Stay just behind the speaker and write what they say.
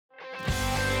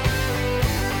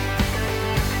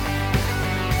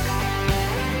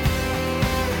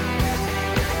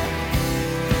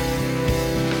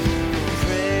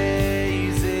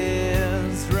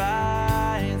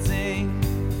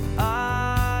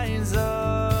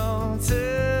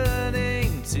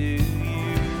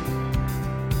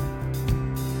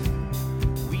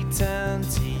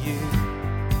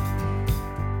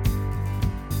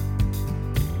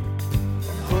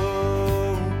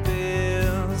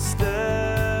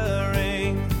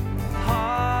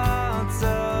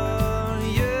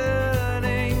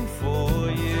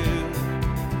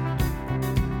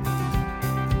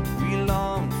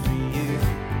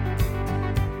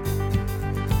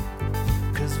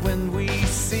when we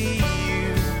see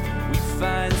you, we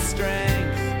find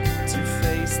strength to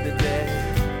face the day.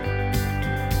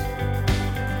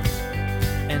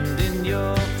 And in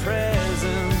your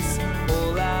presence,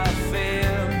 all our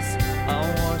fears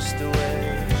are washed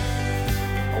away,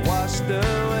 washed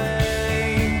away.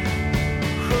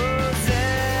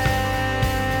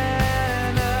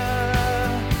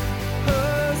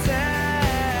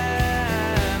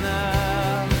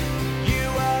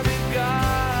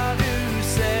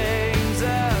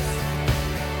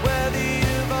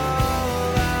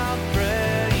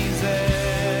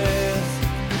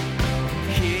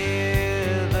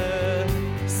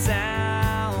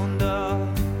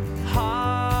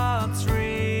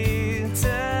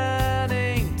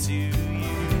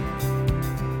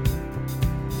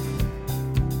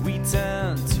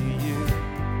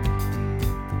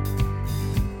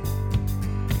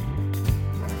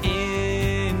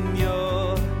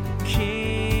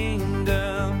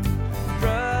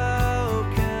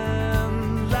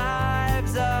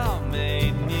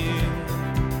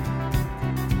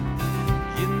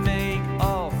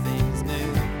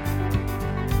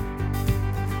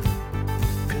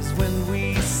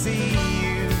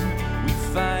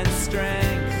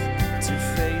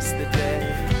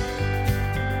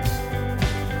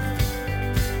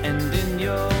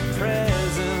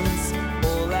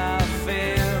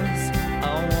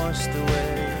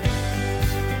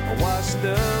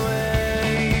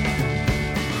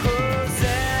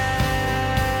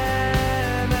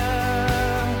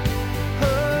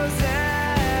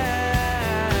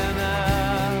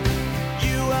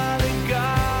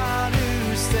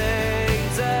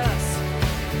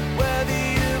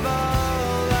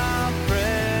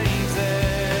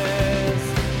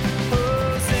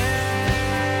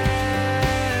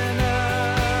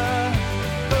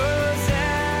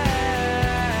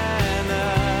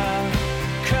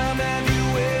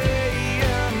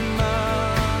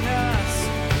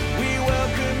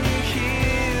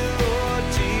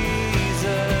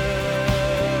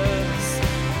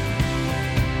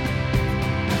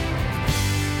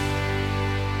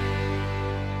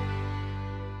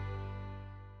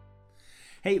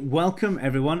 Hey, welcome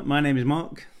everyone. My name is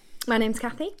Mark. My name's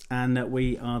Kathy. And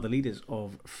we are the leaders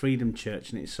of Freedom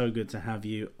Church, and it's so good to have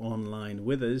you online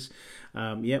with us.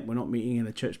 We're not meeting in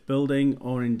a church building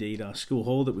or indeed our school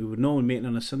hall that we would normally meet in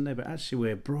on a Sunday, but actually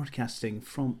we're broadcasting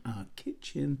from our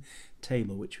kitchen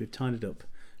table, which we've tidied up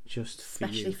just for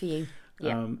you. Especially for you.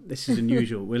 Yeah. This is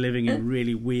unusual. We're living in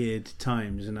really weird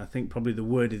times, and I think probably the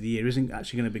word of the year isn't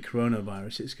actually going to be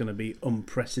coronavirus. It's going to be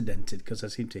unprecedented, because I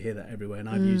seem to hear that everywhere, and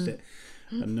I've used it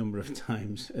a number of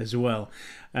times as well.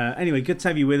 Anyway, good to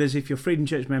have you with us. If you're Freedom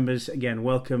Church members, again,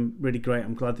 welcome. Really great.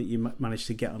 I'm glad that you managed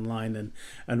to get online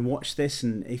and watch this.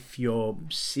 And if you're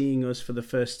seeing us for the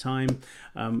first time,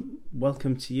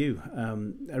 welcome to you.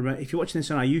 If you're watching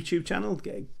this on our YouTube channel,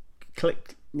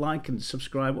 click like and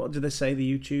subscribe. What do they say,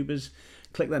 the YouTubers?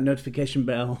 Click that notification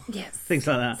bell. Yes. Things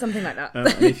like that. Something like that. And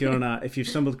if you've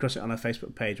stumbled across it on our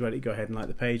Facebook page, why don't you go ahead and like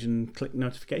the page and click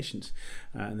notifications,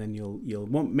 and then you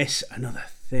won't miss another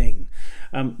thing.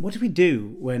 What do we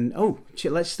do when?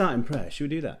 Let's start in prayer. Should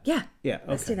we do that? Yeah. Yeah. Okay.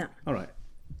 Let's do that. All right.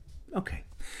 Okay.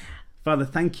 Father,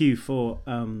 thank you for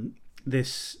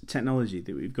this technology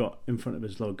that we've got in front of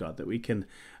us, Lord God, that we can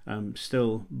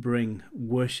still bring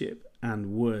worship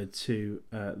and word to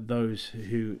those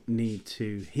who need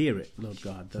to hear it, Lord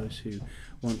God, those who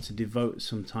want to devote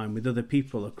some time with other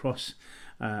people across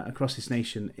this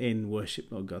nation in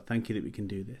worship, Lord God. Thank you that we can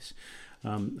do this.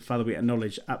 Father, we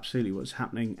acknowledge absolutely what's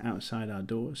happening outside our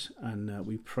doors, and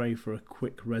we pray for a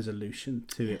quick resolution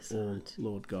to it all,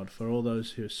 Lord God. For all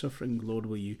those who are suffering, Lord,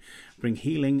 will you bring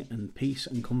healing and peace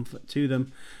and comfort to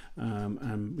them.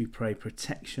 And we pray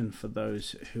protection for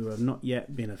those who have not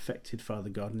yet been affected, Father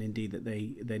God, and indeed that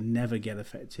they never get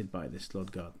affected by this,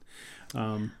 Lord God.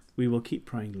 We will keep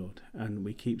praying, Lord, and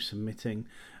we keep submitting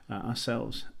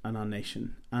ourselves and our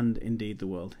nation and indeed the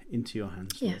world into your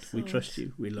hands, Lord. Yes, we Lord. Trust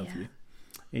you. We love you.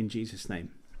 In Jesus'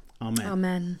 name. Amen.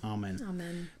 Amen. Amen.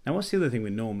 Amen. Now, what's the other thing we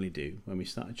normally do when we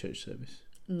start a church service?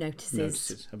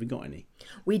 Notices. Have we got any?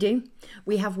 We do.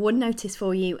 We have one notice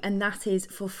for you, and that is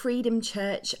for Freedom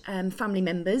Church family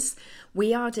members.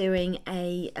 We are doing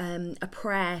a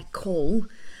prayer call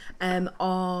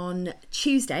on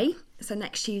Tuesday. So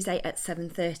next Tuesday at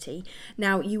 7:30.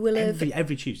 Now you will have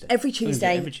every Tuesday. Every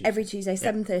Tuesday,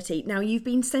 7:30. Now you've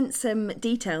been sent some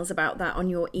details about that on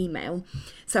your email,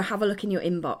 so have a look in your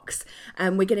inbox.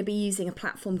 We're going to be using a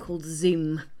platform called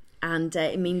Zoom and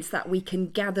it means that we can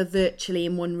gather virtually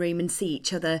in one room and see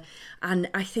each other, and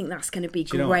I think that's going to be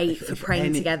Do you know what? great for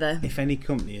praying together. If any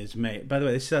company has made, by the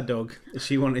way, this is our dog.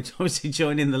 She wanted to obviously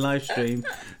join in the live stream,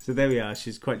 so there we are.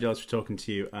 She's quite jealous for talking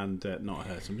to you and not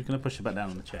her. So I'm just going to push her back down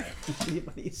on the chair.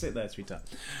 You sit there, sweetheart.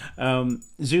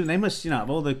 Zoom, they must, of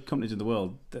all the companies in the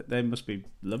world, they must be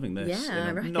loving this. Yeah,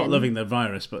 I reckon. Not loving the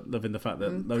virus, but loving the fact that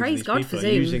loads Praise of these God people for are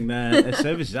Zoom. using their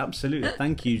services. Absolutely,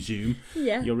 thank you, Zoom.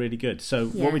 Yeah. You're really good.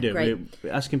 So Yeah, what we do, great.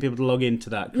 we're asking people to log into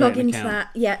that. Log create an into account.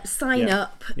 that, sign Yeah.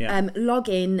 up, Yeah. log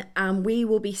in, and we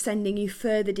will be sending you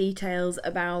further details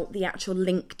about the actual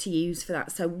link to use for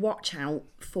that. So watch out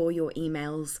for your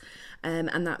emails,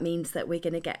 and that means that we're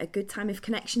going to get a good time of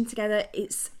connection together.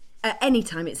 It's at any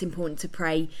time it's important to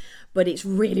pray, but it's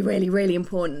really, really, really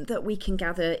important that we can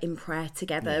gather in prayer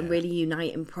together and really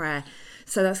unite in prayer.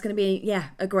 So that's going to be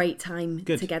a great time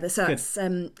together. So Good.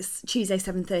 that's Tuesday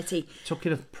 7:30.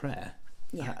 Talking of prayer,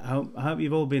 Yeah. I hope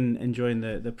you've all been enjoying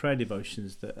the prayer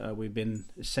devotions that we've been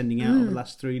sending out over the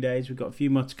last 3 days. We've got a few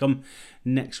more to come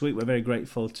next week. We're very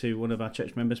grateful to one of our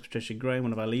church members, Patricia Gray,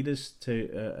 one of our leaders.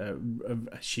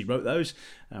 She wrote those,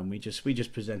 and we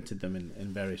just presented them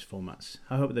in various formats.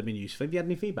 I hope they've been useful. Have you had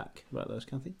any feedback about those,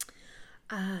 Kathy?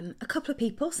 A couple of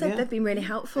people said they've been really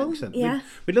helpful. Excellent. Yeah,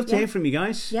 We'd love to hear from you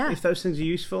guys. Yeah. If those things are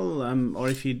useful, or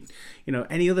if you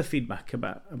any other feedback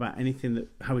about anything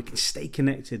how we can stay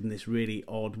connected in this really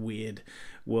odd, weird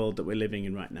world that we're living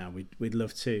in right now. We'd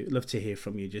love to hear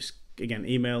from you. Just again,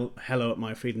 email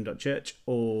hello@myfreedom.church,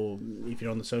 or if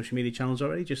you're on the social media channels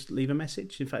already, just leave a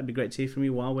message. In fact, it'd be great to hear from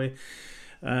you while we're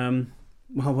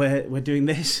doing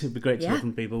this. It'd be great to hear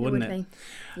from people, wouldn't it?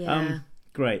 Yeah.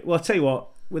 Great. Well, I'll tell you what.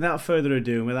 Without further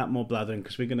ado, and without more blathering,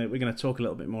 because we're gonna talk a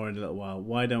little bit more in a little while.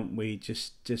 Why don't we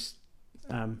just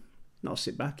not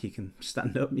sit back? You can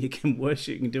stand up, you can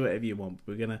worship, you can do whatever you want.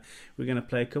 We're gonna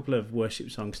play a couple of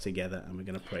worship songs together, and we're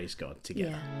gonna praise God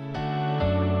together.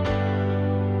 Yeah.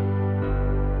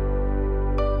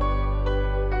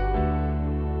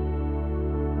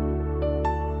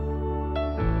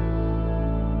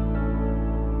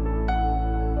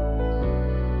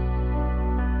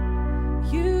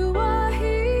 You are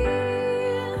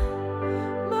here,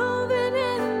 moving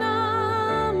in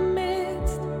our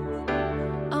midst.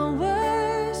 I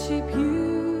worship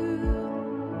you.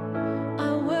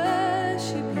 I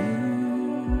worship you.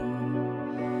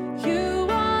 You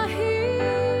are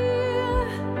here.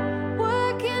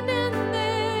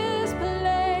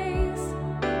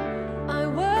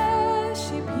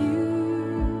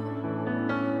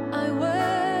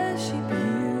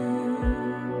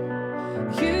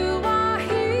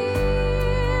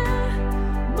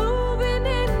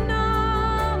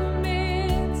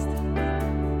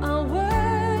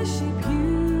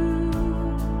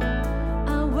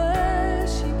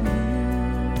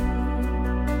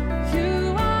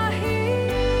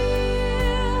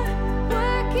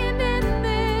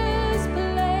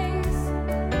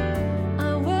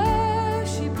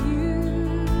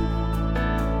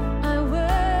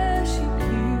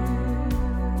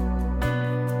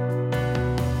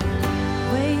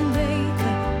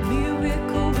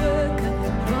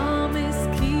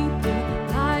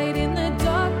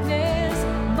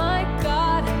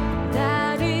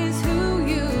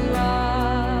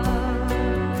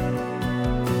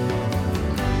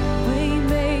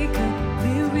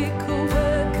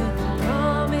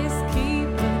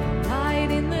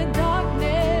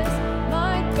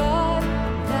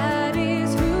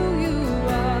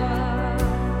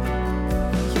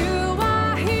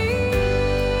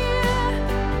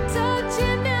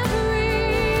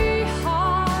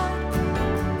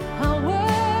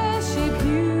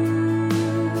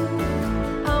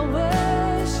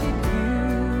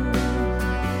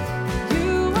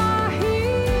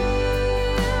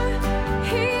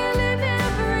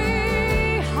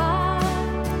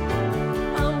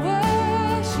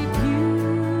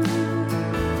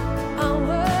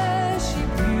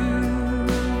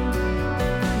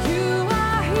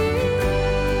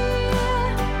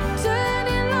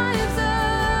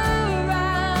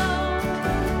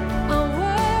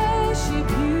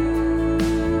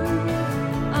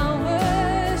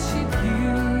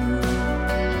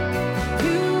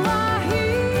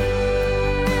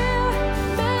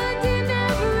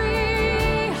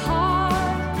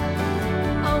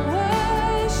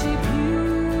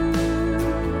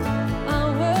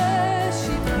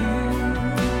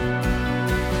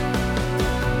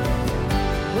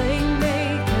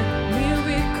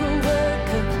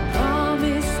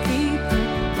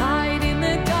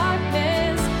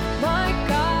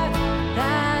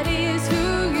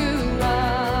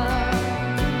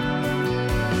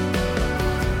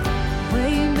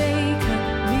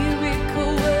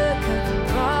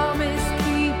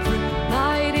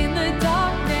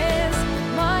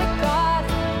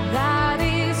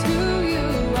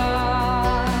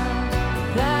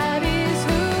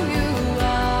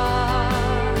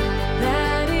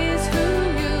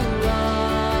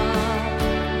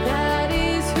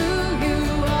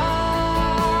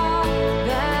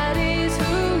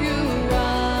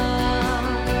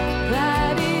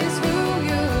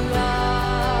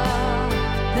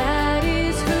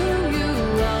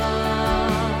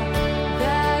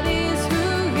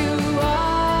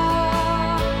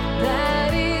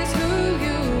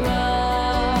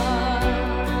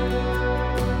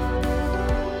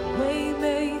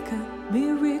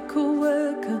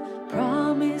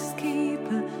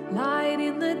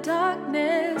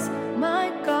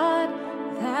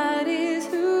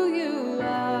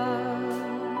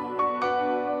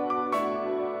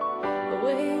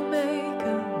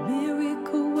 Waymaker,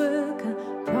 miracle worker,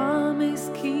 promise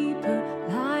keeper,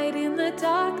 light in the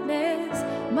darkness.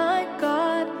 My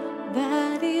God,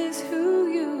 that is who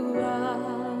you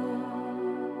are.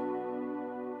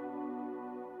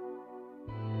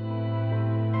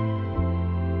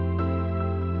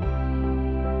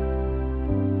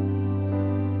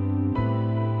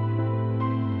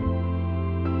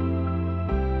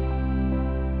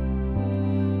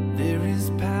 There is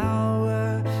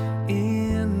power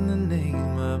in the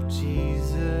name of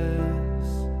Jesus.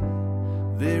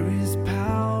 There is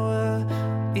power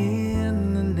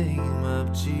in the name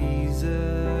of Jesus.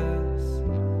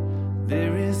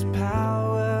 There is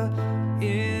power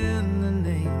in the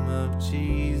name of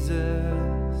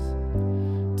Jesus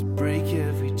to break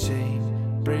every chain,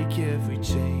 break every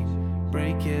chain,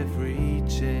 break every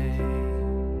chain.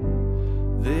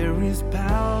 There is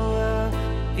power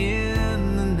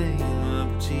in the name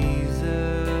of Jesus.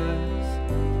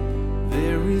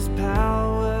 There is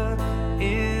power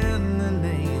in the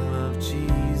name of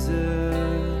Jesus.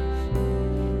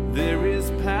 There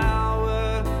is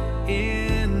power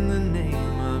in the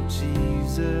name of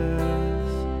Jesus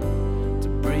to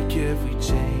break every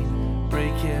chain,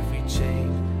 break every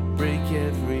chain, break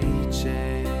every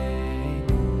chain.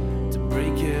 To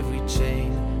break every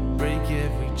chain, break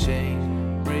every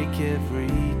chain, break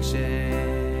every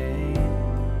chain.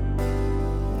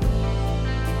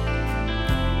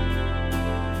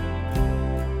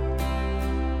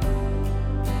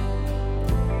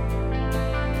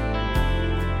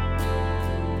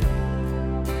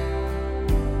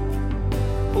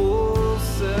 All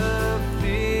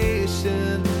sufficient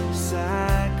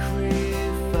sacrifice,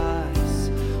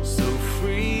 so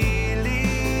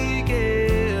freely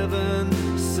given,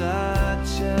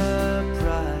 such a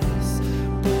price,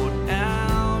 bought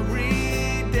our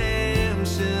redemption.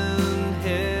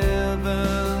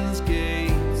 Heaven's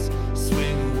gates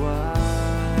swing wide.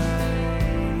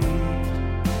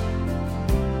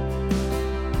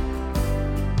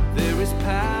 There is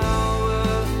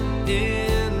power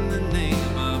in the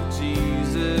name of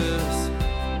Jesus.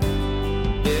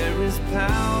 There is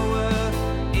power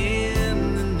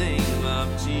in the name of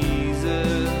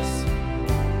Jesus.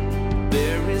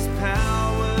 There is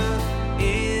power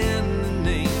in the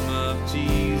name of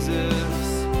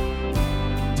Jesus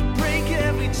to break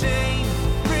every chain,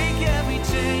 break every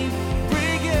chain,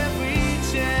 break every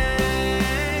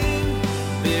chain.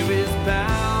 There is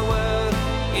power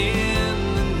in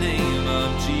the name of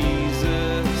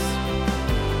Jesus.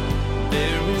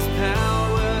 There is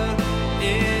power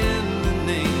in the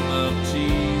name of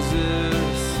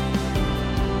Jesus.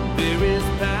 There is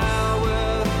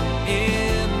power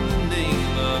in the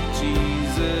name of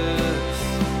Jesus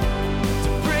to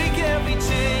break every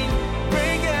chain,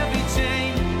 break every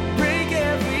chain, break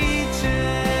every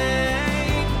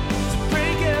chain. To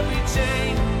break every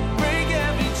chain, break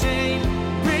every chain,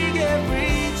 break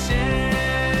every chain.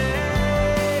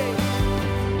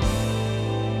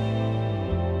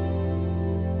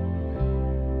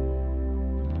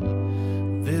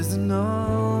 There's an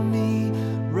army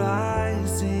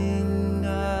rising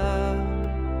up.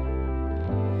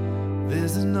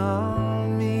 There's an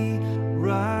army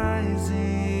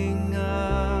rising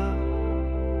up.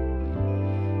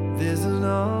 There's an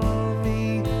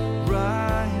army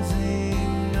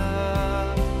rising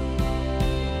up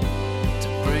to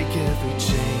break every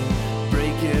chain,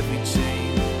 break every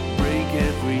chain, break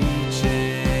every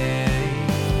chain.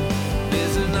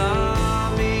 There's an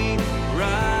army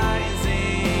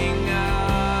rising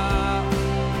up.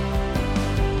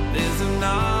 There's an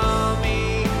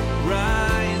army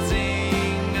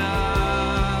rising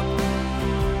up.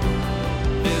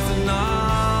 There's an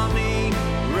army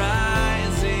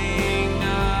rising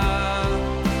up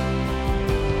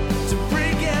to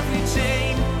break every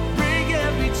chain, break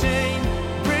every chain,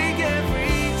 break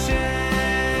every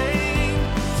chain.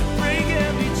 To break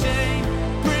every chain,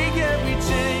 break every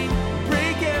chain,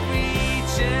 break every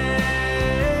chain.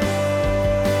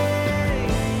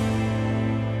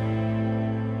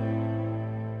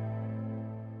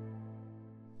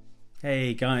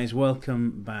 Hey guys,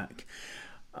 welcome back.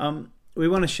 We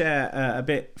want to share a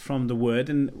bit from the Word,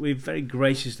 and we've very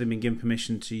graciously been given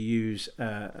permission to use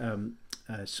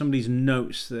somebody's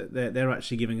notes that they're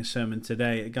actually giving a sermon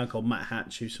today. A guy called Matt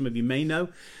Hatch, who some of you may know.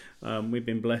 We've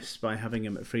been blessed by having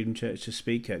him at Freedom Church to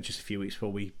speak just a few weeks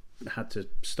before we had to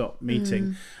stop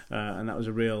meeting, and that was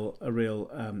a real.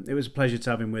 It was a pleasure to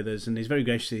have him with us, and he's very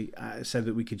graciously said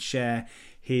that we could share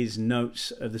his notes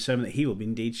of the sermon that he will be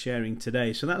indeed sharing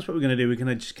today. So that's what we're going to do. We're going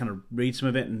to just kind of read some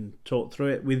of it and talk through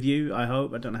it with you. I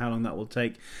hope. I don't know how long that will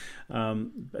take.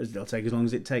 It'll take as long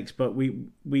as it takes. But we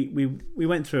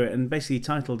went through it and basically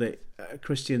titled it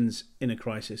 "Christians in a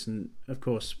Crisis," and of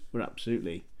course we're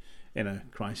absolutely in a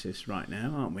crisis right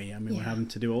now, aren't we? I mean, we're having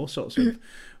to do all sorts of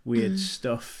weird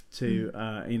stuff to,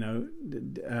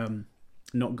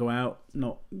 not go out,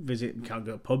 not visit, can't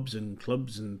go to pubs and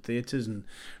clubs and theatres and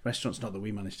restaurants. Not that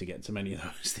we manage to get to many of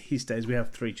those these days. We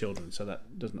have 3 children, so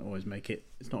that doesn't always make it.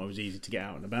 It's not always easy to get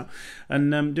out and about.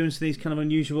 And doing some of these kind of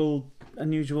unusual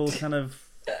kind of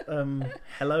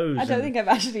hellos. I don't think I've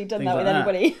actually done that with like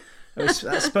anybody. That's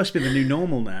supposed to be the new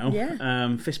normal now.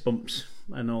 Yeah. Fist bumps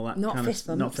and all that. Not kind fist of,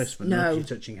 bumps. Not fist bumps. No. You're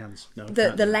touching hands. No.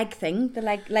 The leg thing, the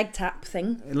leg tap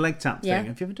thing. Leg tap Yeah. thing.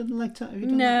 Have you ever done the leg tap? Have you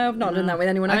done No, that? I've not done that with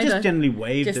anyone I either. just generally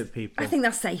waved at people. I think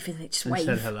that's safe, isn't it? Just and wave.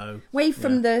 said hello. Wave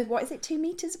from the, what is it, 2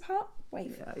 meters apart?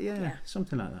 Wave. Yeah,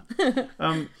 something like that.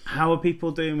 How are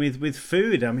people doing with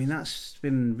food? I mean, that's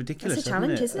been ridiculous. That's a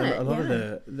challenge, hasn't isn't it? A lot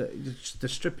Yeah. of the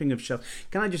stripping of shelves.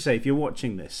 Can I just say, if you're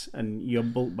watching this and you're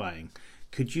bulk buying,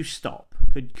 could you stop?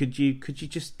 Could you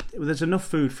just? Well, there's enough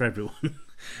food for everyone.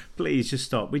 Please just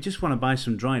stop. We just want to buy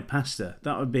some dried pasta.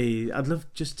 That would be. I'd love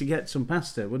just to get some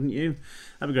pasta, wouldn't you?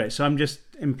 That'd be great. So I'm just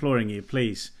imploring you,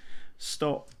 please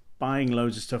stop buying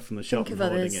loads of stuff from the shop Think and of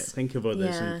hoarding others. it. Think of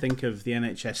others, Yeah. and think of the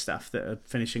NHS staff that are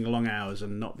finishing long hours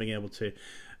and not being able to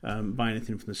buy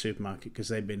anything from the supermarket because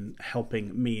they've been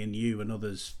helping me and you and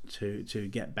others to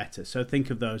get better. So think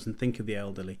of those and think of the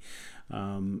elderly,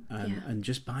 and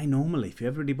just buy normally. If you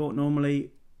ever already bought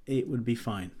normally, it would be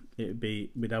fine.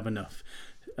 We'd have enough.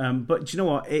 But do you know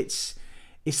what? It's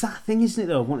that thing, isn't it,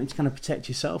 though, of wanting to kind of protect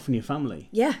yourself and your family.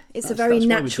 Yeah, it's a That's very why we're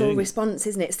natural doing it. response,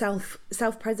 isn't it?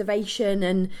 Self-preservation,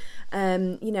 and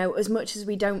as much as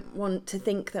we don't want to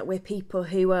think that we're people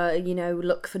who are,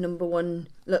 look for number one,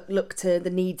 look to the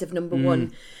needs of number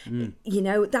one,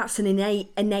 that's an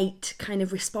innate kind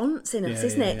of response in us, Yeah,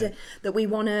 isn't yeah, it? yeah. That we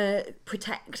want to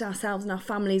protect ourselves and our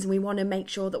families, and we want to make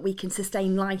sure that we can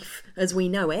sustain life as we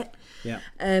know it. Yeah.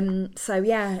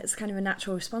 It's kind of a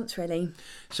natural response, really.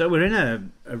 So we're in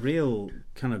a real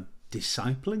kind of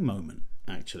discipling moment,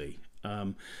 actually.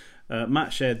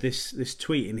 Matt shared this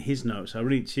tweet in his notes. I'll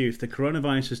read it to you. If the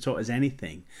coronavirus has taught us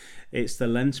anything, it's the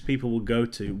lens people will go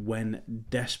to when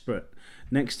desperate.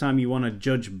 Next time you want to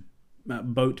judge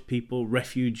boat people,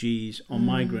 refugees, or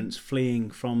migrants fleeing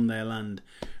from their land,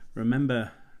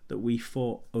 remember that we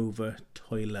fought over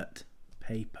toilet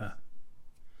paper.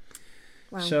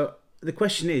 Wow. So the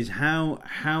question is, how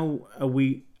are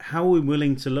we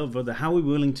willing to love others? How are we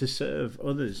willing to serve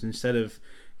others instead of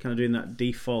kind of doing that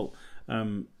default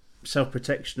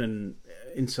self-protection and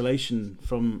insulation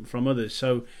from others?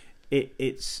 So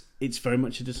it's very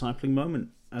much a discipling moment,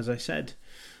 as I said.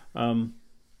 And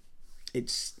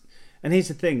here's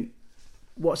the thing: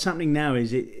 what's happening now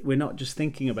is we're not just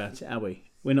thinking about it, are we?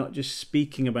 We're not just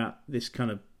speaking about this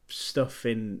kind of stuff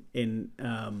in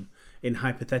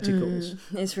hypotheticals.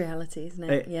 It's reality, isn't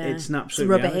it? It's an absolute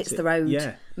rubber reality. hits the road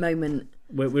Yeah. moment.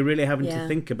 We're really having to Yeah.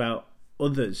 think about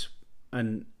others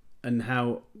and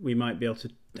how we might be able to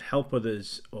help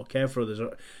others or care for others,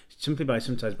 or simply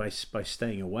sometimes by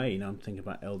staying away. I'm thinking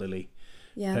about elderly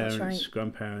Yeah, parents, that's right.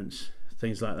 grandparents,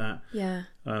 things like that. Yeah.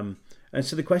 And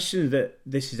so the question that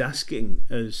this is asking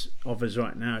of us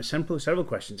right now is several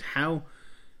questions. How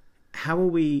are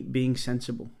we being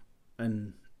sensible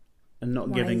and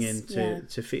not giving in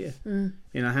Wise, to fear?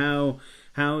 How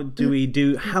are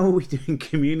we doing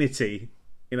community,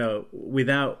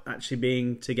 without actually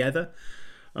being together?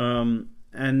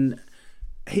 And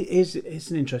here's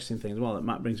an interesting thing as well that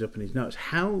Matt brings up in his notes.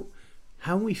 How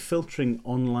are we filtering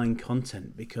online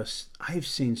content? Because I've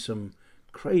seen some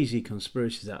crazy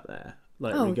conspiracies out there,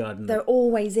 regarding there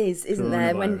always is, isn't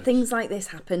there? When coronavirus. things like this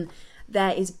happen,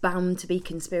 there is bound to be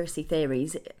conspiracy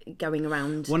theories going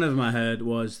around. One of them I heard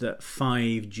was that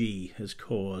 5G has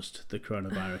caused the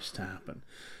coronavirus to happen.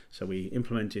 So we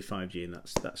implemented 5G and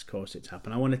that's caused it to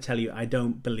happen. I want to tell you, I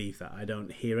don't believe that. I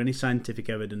don't hear any scientific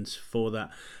evidence for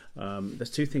that. There's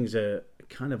two things that are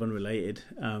kind of unrelated.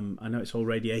 I know it's all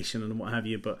radiation and what have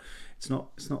you, but it's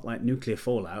not like nuclear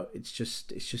fallout. It's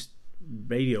just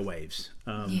radio waves.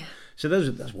 So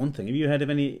that's one thing. Have you heard of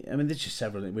any? I mean, there's just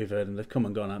several that we've heard, and they've come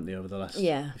and gone, haven't they, over the last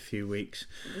few weeks?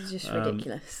 It's just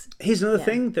ridiculous. Here's another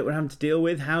thing that we're having to deal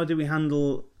with. How do we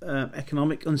handle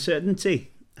economic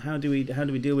uncertainty? How do we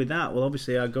deal with that? Well,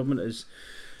 obviously our government has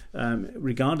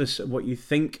regardless of what you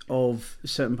think of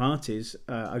certain parties,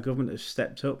 our government has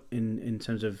stepped up in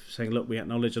terms of saying, look, we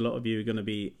acknowledge a lot of you are going to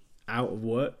be out of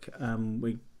work.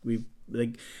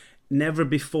 Never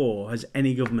before has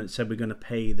any government said we're going to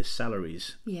pay the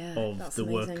salaries of the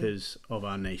workers of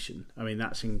our nation. I mean,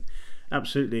 that's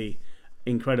absolutely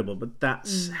incredible, but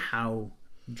that's how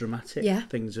dramatic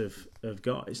things have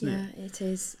got, isn't it? Yeah, it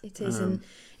is, and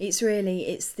it's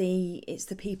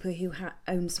the people who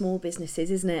own small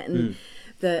businesses, isn't it, and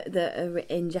that are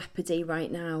in jeopardy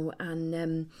right now,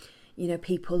 and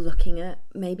people looking at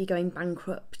maybe going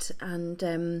bankrupt,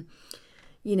 and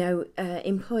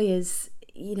employers,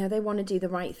 they want to do the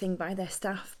right thing by their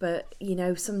staff, but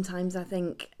sometimes I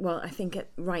think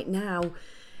right now,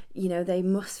 they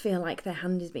must feel like their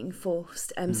hand is being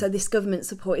forced. So this government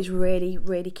support is really,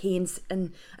 really key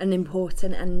and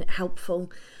important and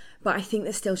helpful. But I think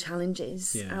there's still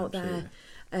challenges out there.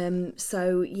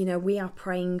 So, we are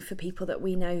praying for people that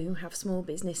we know who have small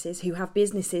businesses, who have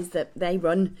businesses that they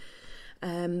run.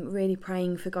 Really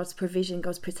praying for God's provision,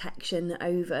 God's protection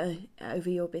over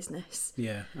your business.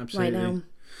 Yeah, absolutely. Right now,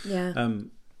 yeah.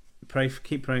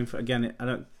 Keep praying for. Again, I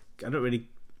don't really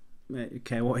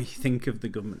care what you think of the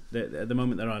government. At the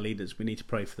moment, they're our leaders. We need to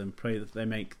pray for them. Pray that they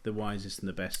make the wisest and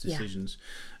the best decisions,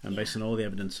 and based on all the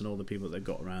evidence and all the people that they've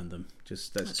got around them.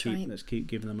 Just let's keep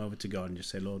giving them over to God and just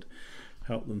say, Lord,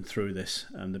 help them through this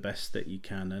the best that you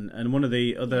can. And one of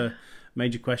the other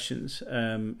major questions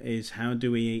is, how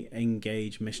do we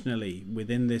engage missionally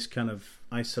within this kind of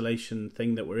isolation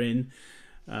thing that we're in?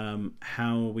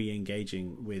 How are we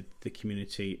engaging with the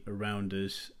community around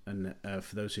us? And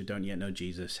for those who don't yet know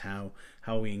Jesus, how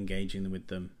are we engaging with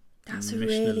them? That's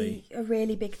missionally? a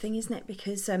really big thing, isn't it?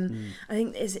 Because I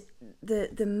think there's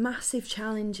the massive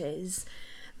challenges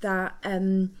that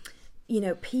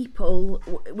people,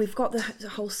 we've got the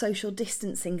whole social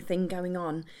distancing thing going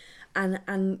on, and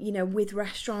with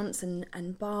restaurants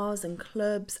and bars and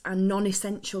clubs and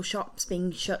non-essential shops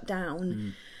being shut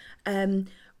down,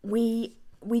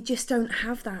 we just don't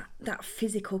have that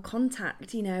physical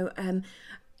contact.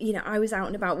 I was out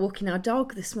and about walking our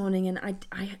dog this morning, and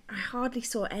I hardly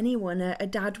saw anyone. A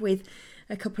dad with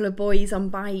a couple of boys on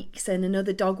bikes and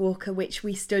another dog walker, which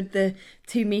we stood the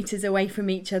 2 meters away from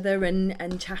each other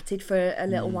and chatted for a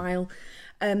little while.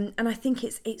 And I think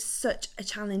it's such a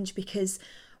challenge, because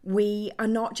we are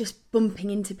not just bumping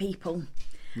into people,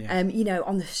 on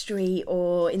the street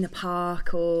or in the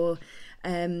park, or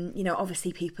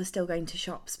obviously people are still going to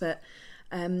shops, but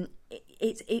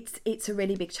it's a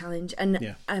really big challenge.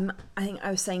 And I think I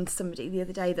was saying to somebody the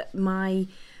other day that my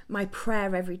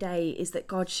prayer every day is that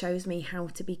God shows me how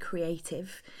to be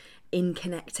creative in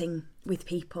connecting with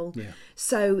people.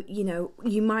 So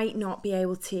you might not be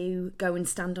able to go and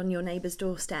stand on your neighbour's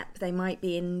doorstep. They might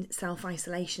be in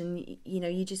self-isolation.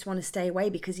 You just want to stay away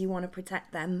because you want to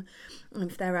protect them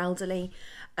if they're elderly.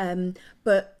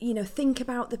 But think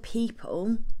about the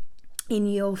people in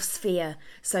your sphere.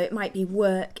 So it might be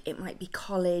work, it might be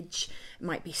college, it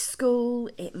might be school,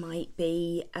 it might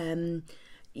be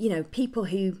people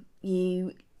who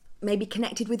you maybe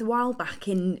connected with a while back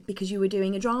because you were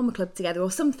doing a drama club together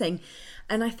or something.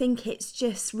 And I think it's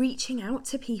just reaching out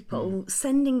to people,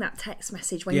 sending that text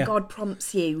message when God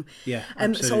prompts you.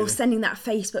 So sending that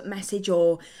Facebook message,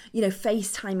 or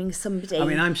FaceTiming somebody. I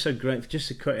mean, I'm so grateful, just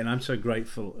to cut in, I'm so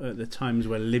grateful at the times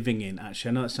we're living in. Actually,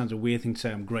 I know that sounds a weird thing to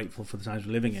say, I'm grateful for the times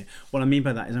we're living in. What I mean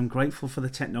by that is I'm grateful for the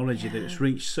technology that it's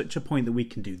reached such a point that we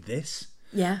can do this.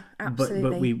 Yeah,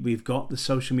 absolutely. But we've got the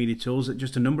social media tools that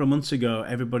just a number of months ago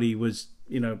everybody was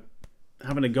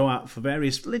having to go out for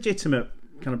various legitimate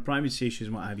kind of privacy issues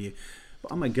and what have you.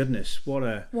 But oh my goodness, what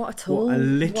a tool, what a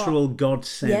literal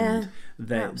godsend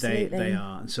they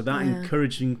are. And so that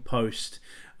encouraging post,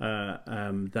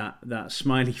 that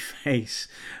smiley face,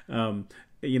 can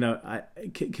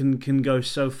go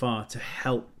so far to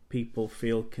help people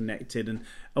feel connected. And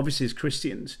obviously as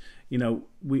Christians,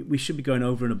 we should be going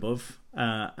over and above,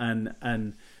 and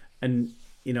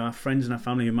our friends and our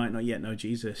family who might not yet know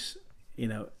Jesus,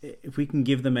 if we can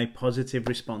give them a positive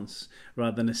response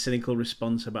rather than a cynical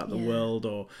response about the world,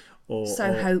 or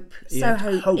hope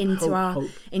into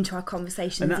our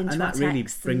conversations, into our texts. And that really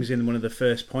brings in one of the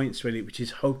first points, really, which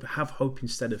is hope. Have hope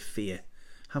instead of fear.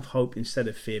 Have hope instead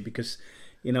of fear, because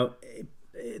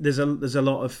there's a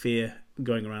lot of fear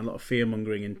going around, a lot of fear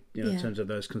mongering in in terms of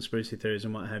those conspiracy theories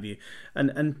and what have you.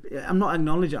 And I'm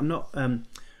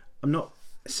not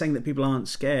saying that people aren't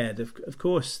scared. Of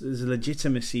course, there's a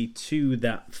legitimacy to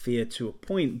that fear to a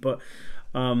point, but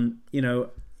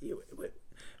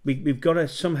we've got to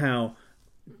somehow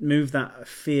move that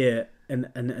fear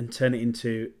and turn it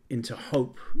into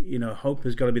hope. You know, hope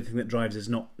has got to be the thing that drives us,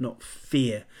 not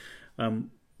fear.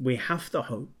 We have to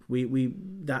hope. We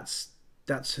that's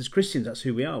as Christians, that's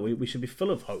who we are. We should be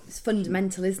full of hope. It's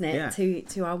fundamental, isn't it, Yeah.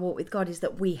 to our walk with God, is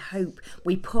that we hope.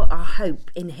 We put our hope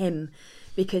in him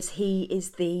because he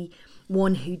is the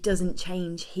one who doesn't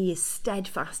change. He is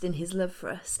steadfast in his love for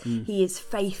us. He is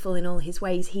faithful in all his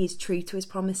ways. He is true to his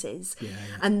promises.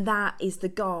 And that is the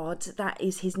God, that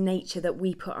is his nature that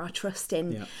we put our trust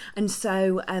in. Yeah. And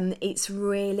so it's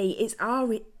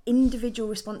our individual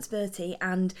responsibility,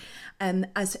 and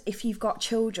as if you've got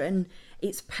children,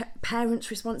 it's parents'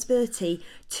 responsibility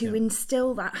to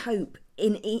instill that hope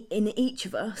in each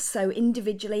of us. So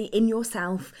individually, in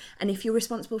yourself, and if you're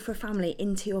responsible for a family,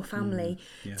 into your family,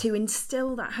 to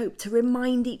instill that hope, to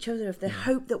remind each other of the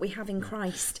hope that we have in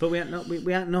Christ. But we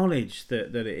acknowledge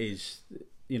that it is,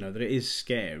 you know, that it is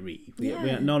scary. We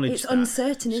acknowledge it's that.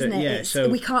 uncertain, isn't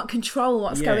it? We can't control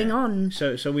what's going on.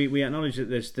 So we acknowledge that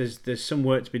there's some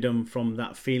work to be done from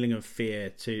that feeling of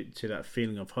fear to that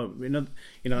feeling of hope.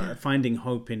 Finding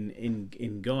hope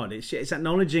in God. It's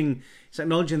acknowledging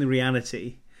the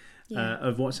reality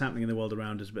of what's happening in the world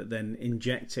around us, but then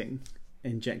injecting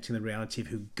the reality of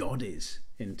who God is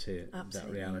into that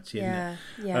reality.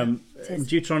 In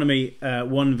Deuteronomy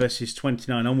 1 verses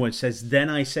 29 onwards says, "Then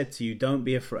I said to you, don't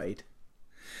be afraid.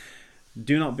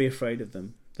 Do not be afraid of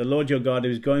them. The Lord your God who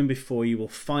is going before you will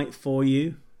fight for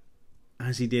you,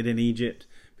 as he did in Egypt,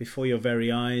 before your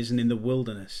very eyes and in the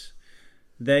wilderness.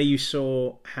 There you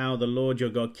saw how the Lord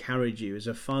your God carried you as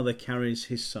a father carries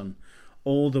his son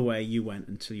all the way you went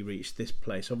until you reached this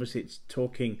place." Obviously it's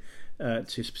talking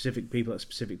to specific people at a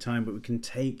specific time, but we can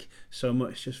take so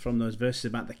much just from those verses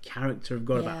about the character of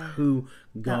God, about who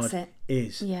God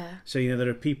is. So, you know, there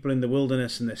are people in the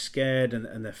wilderness and they're scared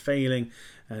and they're failing,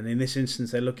 and in this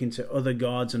instance they're looking to other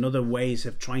gods and other ways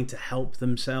of trying to help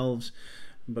themselves.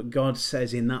 But God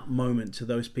says in that moment to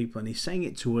those people, and he's saying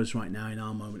it to us right now in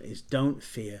our moment, is don't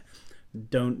fear,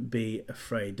 don't be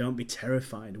afraid, don't be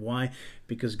terrified. Why?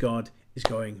 Because God is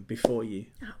going before you.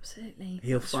 Absolutely.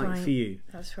 He'll fight for you.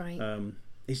 That's right.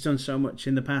 He's done so much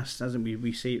in the past, hasn't he?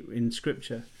 We see it in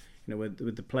Scripture, you know,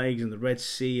 with the plagues and the Red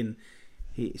Sea, and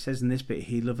he says in this bit,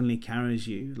 he lovingly carries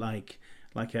you like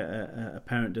a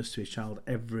parent does to his child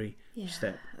every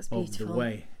step of the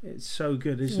way. It's so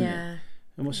good, isn't it?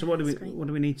 And so what do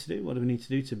we need to do? What do we need to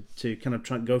do to kind of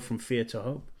try and go from fear to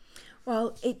hope?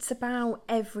 Well, it's about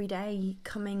every day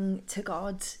coming to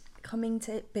God, coming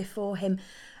to before him,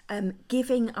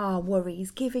 giving our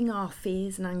worries, giving our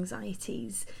fears and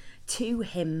anxieties to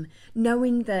him,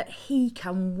 knowing that he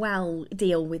can well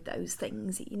deal with those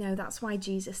things. You know, that's why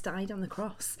Jesus died on the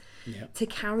cross, to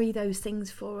carry those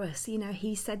things for us. You know,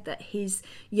 he said that his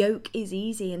yoke is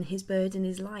easy and his burden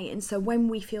is light. And so when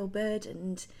we feel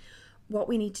burdened, what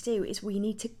we need to do is we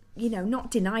need to, you know,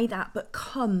 not deny that, but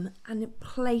come and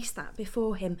place that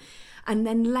before him, and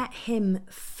then let him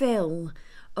fill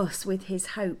us with his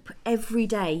hope every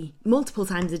day, multiple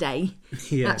times a day.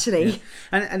 Actually.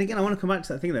 And again, I want to come back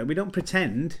to that thing, though. We don't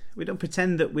pretend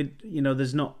that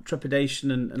there's not trepidation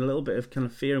and a little bit of kind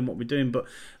of fear in what we're doing,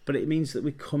 but it means that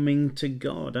we're coming to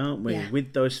God, aren't we,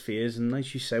 with those fears, and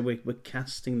like you say, we're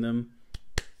casting them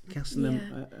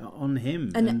on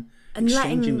him and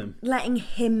exchanging them, letting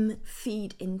him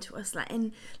feed into us,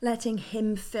 letting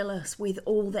him fill us with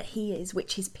all that he is,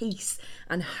 which is peace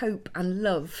and hope and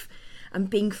love, and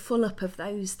being full up of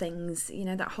those things. You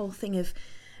know, that whole thing of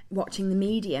watching the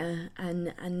media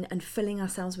and filling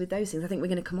ourselves with those things. I think we're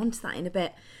going to come on to that in a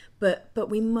bit, but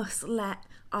we must let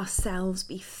ourselves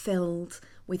be filled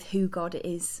with who God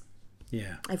is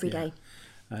every day.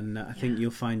 And I think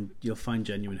you'll find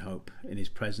genuine hope in his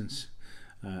presence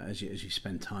as you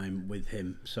spend time with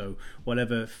him. So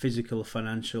whatever physical,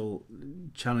 financial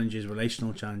challenges,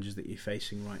 relational challenges that you're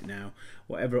facing right now,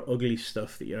 whatever ugly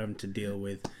stuff that you're having to deal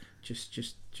with,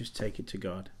 just take it to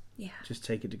God. Just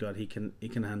take it to God. He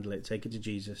can handle it. Take it to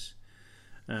Jesus,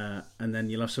 and then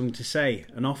you'll have something to say,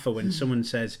 an offer when someone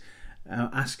says,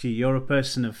 "Ask you, you're a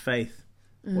person of faith.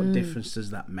 What difference does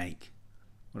that make?"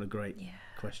 What a great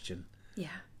question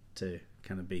to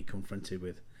kind of be confronted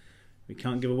with. We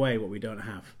can't give away what we don't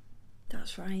have.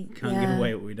 That's right. Can't give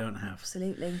away what we don't have.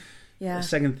 Absolutely. Yeah. The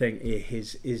second thing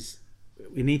is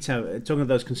we need to have, talking about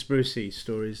those conspiracy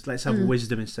stories, let's have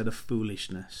wisdom instead of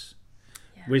foolishness.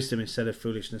 Wisdom instead of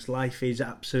foolishness. Life is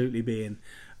absolutely being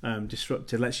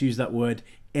disrupted. Let's use that word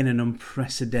in an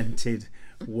unprecedented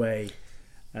way.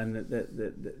 And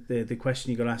the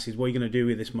question you've got to ask is, what are you going to do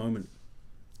with this moment?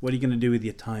 What are you going to do with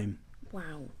your time?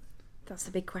 Wow. That's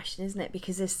the big question, isn't it?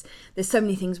 Because there's so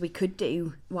many things we could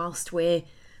do whilst we're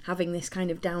having this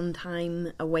kind of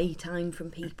downtime, away time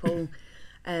from people.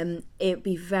 It'd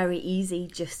be very easy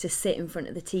just to sit in front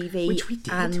of the TV, Which we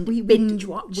did. and We binge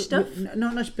watch stuff,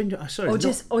 not just binge. Sorry, or not-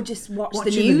 just watch the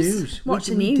watching news. Watch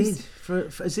the we news. did.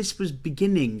 For as this was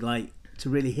beginning, like, to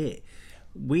really hit,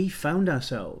 we found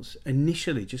ourselves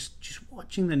initially just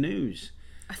watching the news.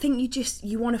 I think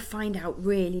you want to find out,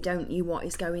 really, don't you, what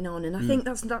is going on? And I think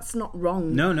that's not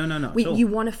wrong. No, not at all. You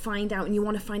want to find out, and you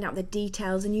want to find out the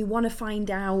details, and you want to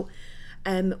find out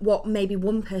what maybe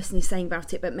one person is saying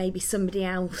about it, but maybe somebody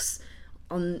else,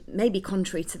 on maybe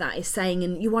contrary to that, is saying,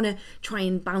 and you want to try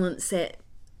and balance it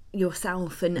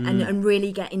yourself and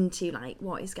really get into like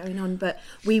what is going on. But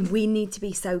we need to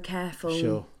be so careful.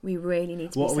 Sure. We really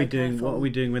need to What be are so we doing? careful. What are we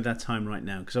doing with that time right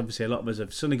now? Because obviously a lot of us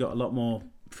have suddenly got a lot more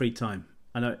free time.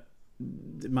 I know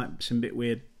it might seem a bit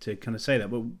weird to kind of say that,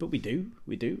 but we do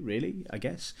really, I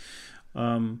guess.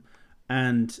 And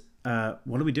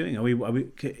what are we doing? Are we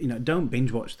don't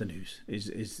binge watch the news.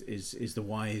 Is the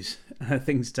wise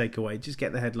thing to take away? Just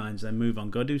get the headlines, then move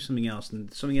on. Go do something else,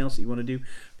 and something else that you want to do,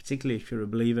 particularly if you're a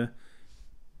believer,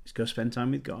 is go spend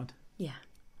time with God. Yeah.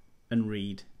 And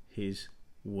read His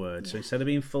Word. So instead of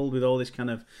being filled with all this kind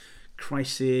of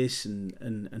crisis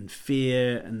and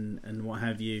fear and what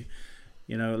have you,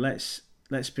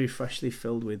 let's be freshly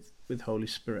filled with Holy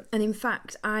Spirit. And in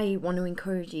fact, I want to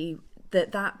encourage you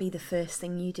that be the first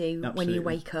thing you do when you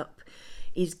wake up,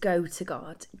 is go to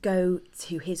God, go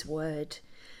to His Word,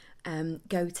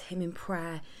 go to Him in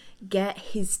prayer, get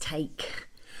His take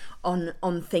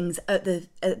on things at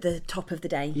the top of the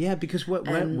day. Yeah, because we're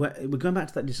going back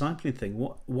to that discipling thing.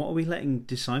 What are we letting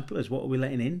disciple us? What are we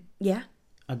letting in? Yeah.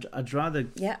 I'd rather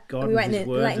God Are we and His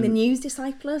Word. letting the news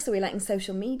disciple us? Are we letting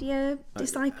social media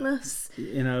disciple us?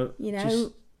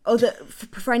 Other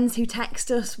friends who text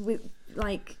us with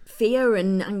like fear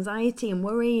and anxiety and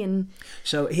worry and.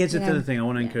 So here's the other thing I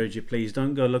want to encourage you: please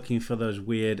don't go looking for those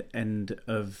weird end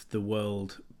of the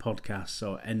world podcasts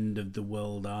or end of the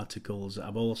world articles that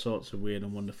have all sorts of weird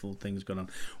and wonderful things going on.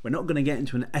 We're not going to get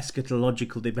into an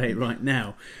eschatological debate right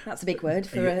now. That's a big word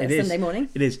for a Sunday morning.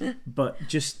 It is, but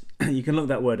just you can look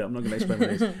that word up. I'm not going to explain what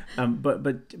it is.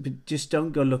 But just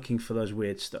don't go looking for those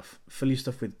weird stuff. Fill your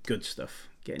stuff with good stuff.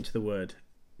 Get into the Word,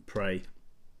 pray,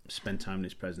 spend time in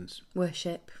His presence.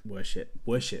 Worship. Yeah.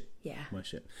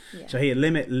 Worship. Yeah. So here,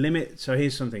 limit. So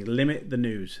here's something. Limit the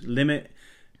news. Limit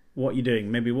what you're doing.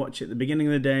 Maybe watch it at the beginning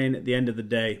of the day and at the end of the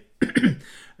day.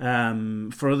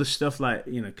 For other stuff, like,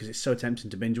 because it's so tempting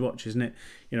to binge watch, isn't it?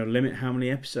 Limit how many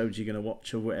episodes you're going to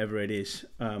watch or whatever it is.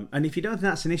 And if you don't think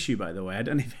that's an issue, by the way, I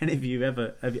don't know if any of you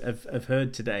ever have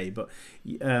heard today, but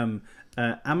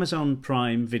Amazon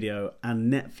Prime Video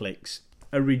and Netflix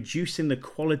are reducing the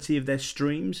quality of their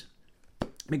streams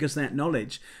because they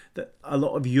acknowledge that a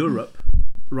lot of Europe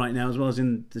right now, as well as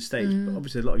in the States, but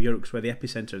obviously a lot of Europe's where the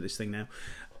epicenter of this thing now,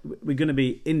 we're going to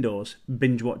be indoors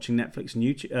binge watching Netflix and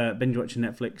YouTube, binge watching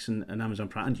Netflix and Amazon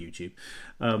Prime and YouTube,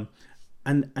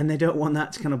 and they don't want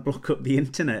that to kind of block up the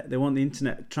internet. They want the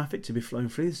internet traffic to be flowing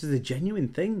free. This is a genuine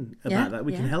thing about that.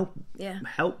 We can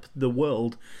help the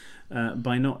world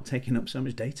by not taking up so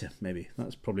much data. Maybe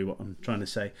that's probably what I'm trying to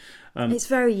say. It's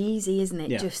very easy, isn't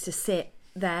it, Yeah. just to sit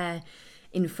there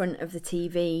in front of the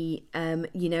TV.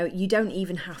 You don't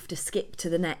even have to skip to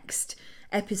the next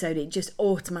episode. It just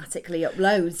automatically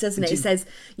uploads, doesn't it? It says,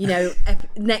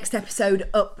 next episode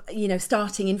up,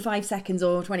 starting in 5 seconds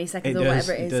or 20 seconds or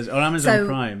whatever it is. It does. Or Amazon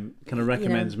Prime kind of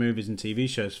recommends movies and TV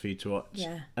shows for you to watch.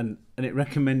 Yeah. And it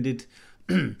recommended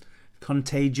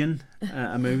Contagion,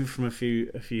 a movie from a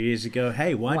few years ago.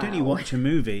 Hey, why don't you watch a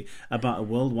movie about a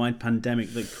worldwide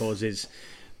pandemic that causes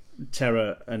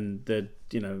terror and the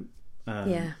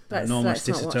enormous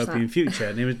dystopian future?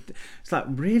 And it's like,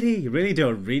 really, do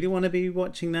I really want to be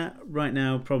watching that right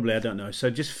now? Probably, I don't know. So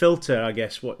just filter, I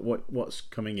guess, what's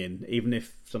coming in, even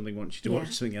if something wants you to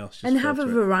watch something else. Just and have a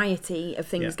filter it. variety of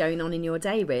things going on in your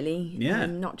day, really. Yeah.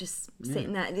 Not just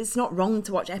sitting there. It's not wrong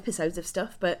to watch episodes of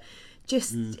stuff, but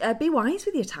just be wise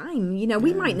with your time.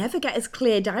 We might never get as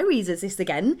clear diaries as this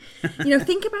again.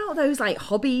 Think about those like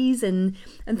hobbies and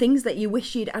things that you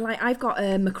wish you'd. I've got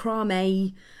a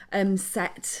macrame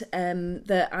set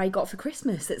that I got for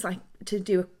Christmas. It's like to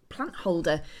do a plant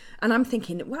holder, and I'm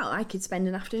thinking, well, I could spend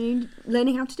an afternoon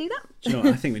learning how to do that. Do you know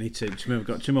what? I think we need to. We've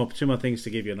got two more things to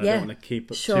give you, and I don't want to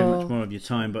keep up too much more of your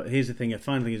time. But here's the thing: a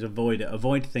final thing is avoid it.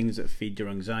 Avoid things that feed your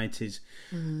anxieties.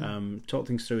 Talk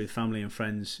things through with family and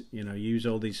friends. Use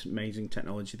all these amazing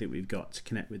technology that we've got to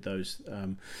connect with those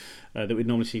that we'd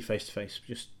normally see face to face.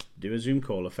 Just do a Zoom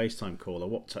call, a FaceTime call, a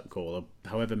WhatsApp call, or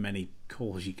however many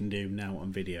calls you can do now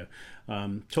on video.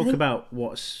 Talk about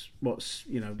what's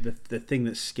the thing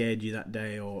that scared you that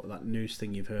day, or that news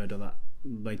thing you've heard, or that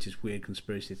latest weird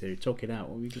conspiracy theory. Talk it out.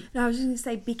 No, I was just going to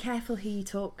say, be careful who you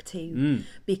talk to,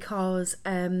 because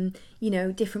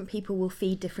different people will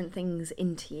feed different things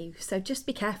into you. So just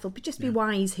be careful, but just be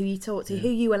wise who you talk to, who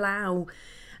you allow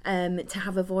to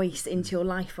have a voice into your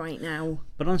life right now.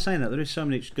 But on saying that, there is so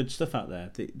much good stuff out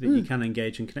there that you can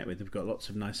engage and connect with. We've got lots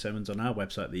of nice sermons on our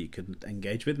website that you can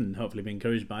engage with and hopefully be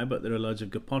encouraged by, but there are loads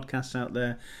of good podcasts out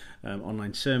there,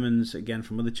 online sermons, again,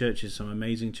 from other churches. Some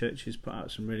amazing churches put out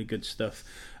some really good stuff.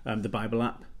 The Bible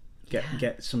app,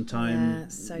 get some time,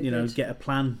 get a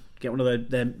plan, get one of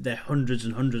their hundreds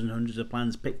and hundreds and hundreds of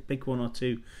plans, pick one or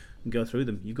two and go through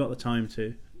them. You've got the time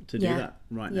to do that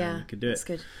right now. You can do it.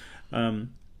 That's good.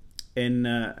 In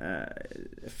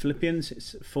Philippians,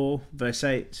 it's 4 verse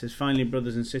 8, it says, "Finally,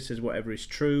 brothers and sisters, whatever is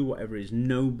true, whatever is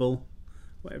noble,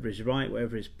 whatever is right,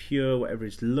 whatever is pure, whatever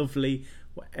is lovely,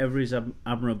 whatever is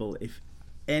admirable, if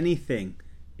anything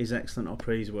is excellent or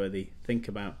praiseworthy, think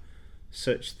about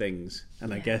such things."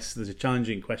 And I guess there's a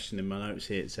challenging question in my notes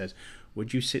here. It says,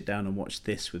 would you sit down and watch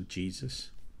this with Jesus?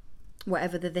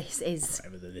 Whatever the this is.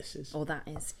 Whatever the this is. Or that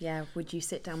is. Yeah, would you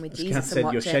sit down with As Jesus Kath and said,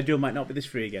 watch your it? schedule might not be this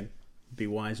free again. Be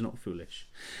wise, not foolish.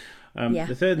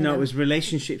 The third note was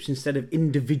relationships instead of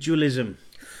individualism.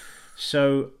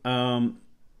 So I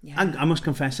must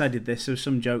confess I did this. There were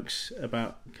some jokes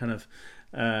about kind of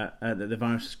that the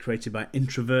virus was created by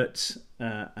introverts,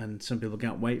 and some people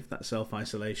can't wait for that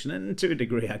self-isolation. And to a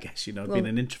degree, I guess, being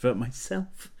an introvert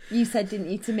myself. You said, didn't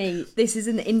you, to me, this is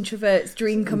an introvert's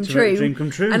dream come Introvert true. dream come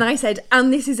true. And I said,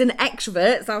 and this is an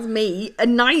extrovert's, that's me, a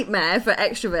nightmare for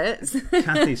extroverts.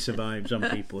 Kathy survives on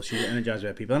people. She's energized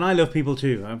by people. And I love people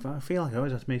too. I feel like I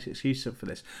always have to make an excuse up for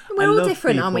this. We're all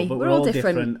different, people, aren't we? But We're all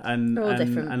different. And, We're all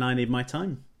different. And I need my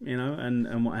time,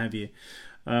 and what have you.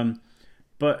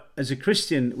 But as a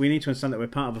Christian, we need to understand that we're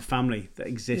part of a family that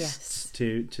exists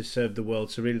to serve the world.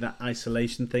 So really, that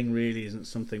isolation thing really isn't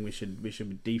something we should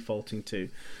be defaulting to.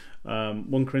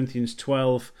 1 Corinthians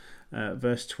 12,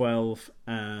 verse 12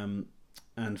 and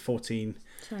 14.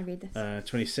 Shall I read this?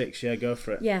 26. Yeah, go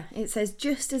for it. Yeah, it says,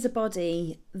 just as a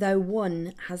body, though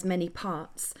one has many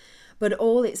parts, but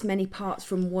all its many parts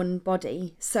from one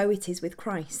body, so it is with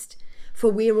Christ. For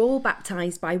we are all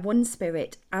baptized by one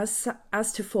Spirit as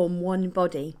to form one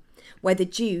body, whether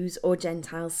Jews or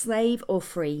Gentiles, slave or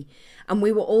free, and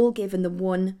we were all given the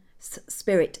one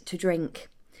Spirit to drink.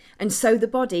 And so the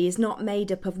body is not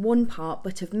made up of one part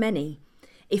but of many.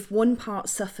 If one part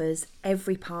suffers,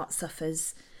 every part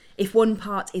suffers. If one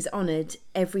part is honoured,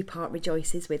 every part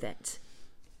rejoices with it.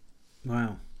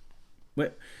 Wow.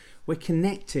 We're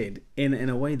connected in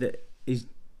a way that is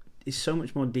so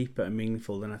much more deeper and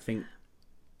meaningful than I think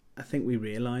we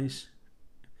realise.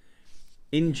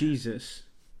 In Jesus,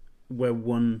 we're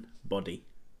one body.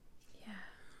 Yeah.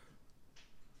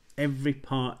 Every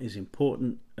part is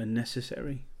important and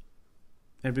necessary.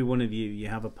 Every one of you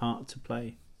have a part to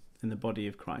play in the body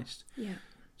of Christ. Yeah.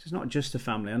 So it's not just a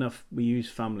family. I know we use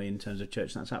family in terms of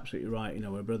church, and that's absolutely right.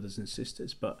 We're brothers and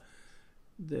sisters, but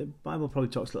the Bible probably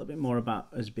talks a little bit more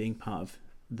about us being part of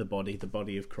the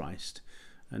body of Christ.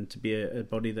 And to be a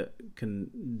body that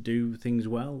can do things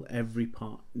well, every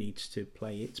part needs to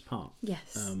play its part.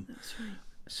 Yes, that's right.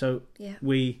 So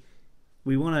we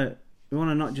want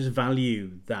to not just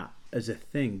value that as a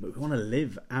thing, but we want to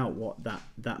live out what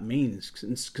that means.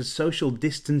 Because social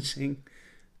distancing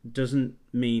doesn't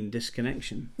mean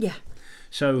disconnection. Yeah.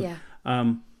 So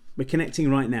we're connecting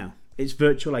right now. It's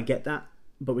virtual, I get that.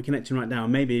 But we're connecting right now.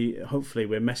 Maybe, hopefully,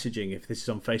 we're messaging if this is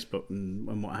on Facebook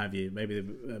and what have you. Maybe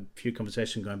a few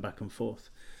conversations going back and forth.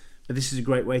 But this is a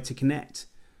great way to connect,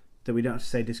 that we don't have to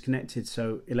stay disconnected.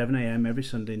 So 11 a.m. every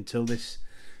Sunday until this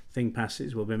thing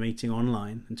passes, we'll be meeting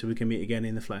online. Until we can meet again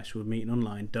in the flesh, we'll be meeting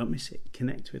online. Don't miss it.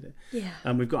 Connect with it. Yeah.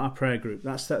 And we've got our prayer group.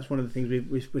 That's one of the things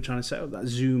we're trying to set up, that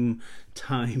Zoom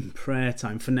time, prayer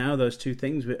time. For now, those two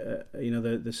things,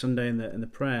 the Sunday and the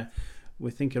prayer,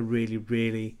 we think are really,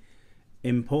 really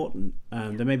important.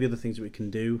 There may be other things that we can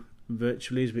do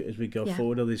virtually as we go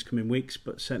forward over these coming weeks,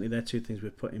 but certainly they're two things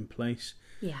we've put in place.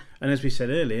 Yeah. And as we said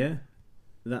earlier,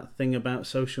 that thing about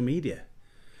social media,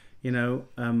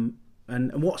 and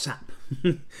WhatsApp,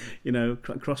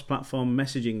 cross-platform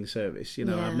messaging service.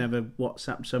 I've never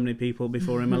WhatsApped so many people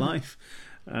before in my life,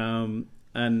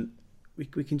 and we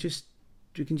can just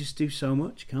do so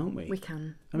much, can't we? We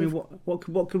can. I mean, what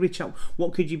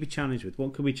could you be challenged with?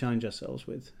 What could we challenge ourselves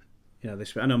with?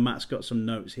 I know Matt's got some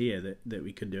notes here that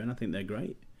we could do, and I think they're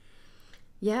great.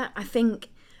 Yeah, I think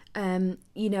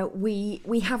you know,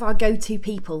 we have our go-to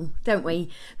people, don't we?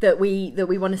 That we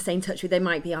want to stay in touch with. They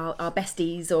might be our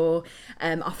besties or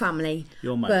our family.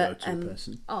 You're my go-to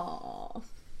person. Oh,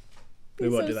 We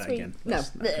won't do that again. No.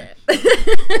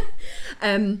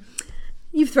 Okay.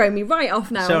 You've thrown me right off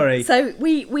now. Sorry. So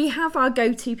we have our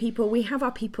go-to people. We have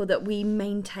our people that we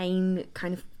maintain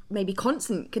kind of maybe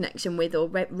constant connection with or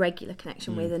regular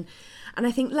connection with, and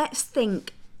I think let's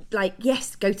think. Like,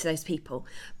 yes, go to those people,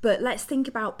 but let's think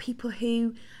about people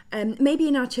who maybe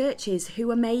in our churches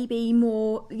who are maybe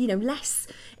more, you know, less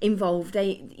involved.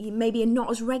 They maybe are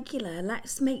not as regular.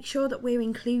 Let's make sure that we're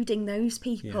including those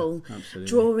people,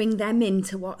 drawing them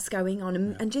into what's going on,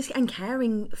 and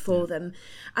caring for them.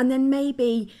 And then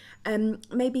maybe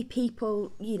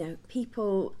people, you know,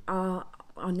 people are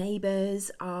our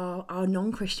neighbours, our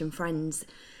non-Christian friends,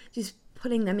 just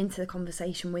putting them into the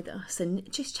conversation with us and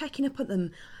just checking up on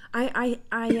them. I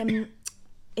am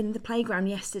in the playground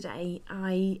yesterday.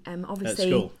 I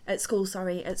obviously at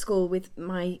school with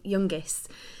my youngest,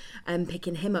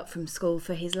 picking him up from school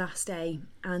for his last day,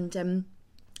 and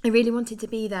I really wanted to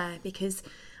be there because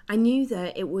I knew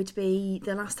that it would be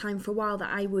the last time for a while that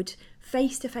I would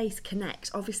face to face connect.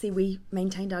 Obviously, we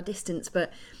maintained our distance,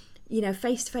 but you know,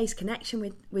 face to face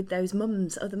connection with those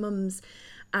other mums,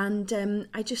 and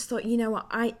I just thought, you know what,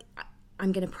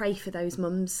 I'm going to pray for those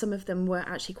mums. Some of them were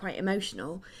actually quite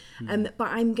emotional, but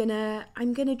I'm gonna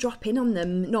drop in on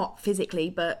them, not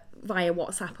physically, but via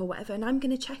WhatsApp or whatever, and I'm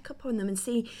going to check up on them and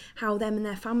see how them and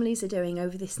their families are doing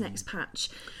over this next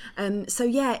patch. So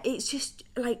yeah, it's just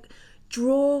like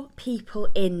draw people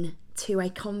in to a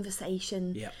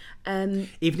conversation. Yeah.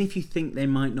 Even if you think they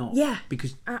might not. Yeah.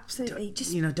 Because absolutely.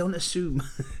 Just, you know, don't assume.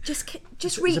 Just reach out.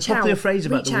 There's a popular phrase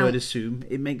about the word assume.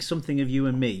 It makes something of you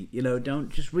and me. You know, don't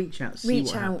just reach out, see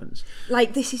what happens.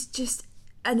 Like, this is just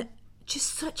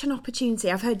such an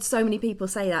opportunity. I've heard so many people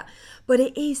say that, but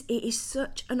it is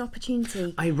such an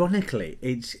opportunity. Ironically,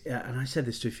 it's and I said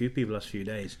this to a few people last few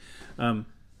days.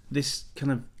 This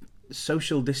kind of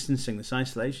social distancing, this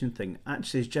isolation thing,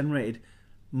 actually has generated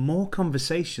more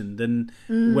conversation than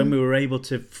when we were able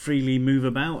to freely move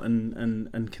about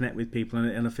and connect with people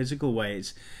in a physical way.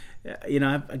 It's, you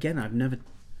know, I've never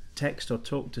texted or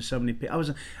talked to so many people.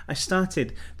 There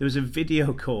was a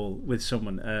video call with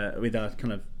someone, with our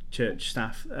kind of church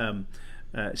staff.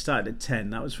 It started at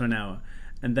 10, that was for an hour.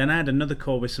 And then I had another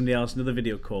call with somebody else, another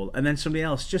video call. And then somebody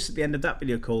else, just at the end of that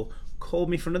video call, called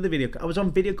me for another video call. I was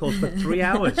on video calls for 3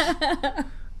 hours.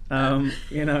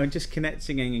 You know, just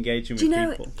connecting and engaging with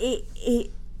people.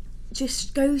 It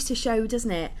just goes to show,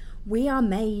 doesn't it? We are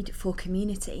made for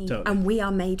community, and we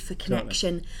are made for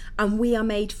connection, and we are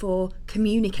made for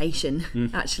communication,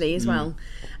 actually, as well.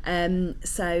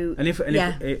 So,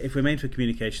 if we're made for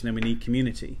communication, then we need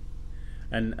community,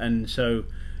 and so,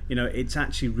 you know, it's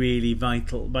actually really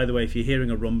vital. By the way, if you're hearing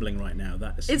a rumbling right now,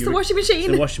 it's the washing machine. It's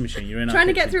the washing machine. You're in trying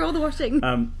to get through all the washing.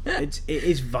 It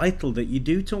is vital that you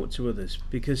do talk to others,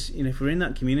 because, you know, if we're in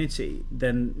that community,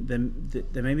 then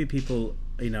there may be people,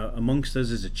 you know, amongst us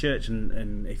as a church,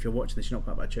 and if you're watching this, you're not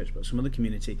part of our church, but some other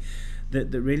community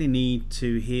that really need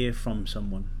to hear from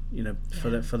someone. You know,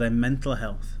 for their mental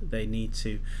health, they need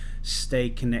to stay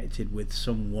connected with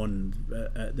someone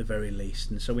at the very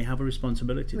least, and so we have a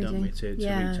responsibility, don't we, to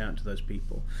reach out to those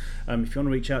people. If you want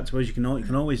to reach out to us, you can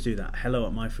always do that.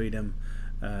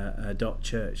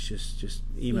 hello@myfreedom.church. Just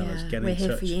email us, get in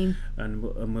touch, and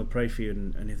we'll pray for you.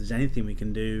 And if there's anything we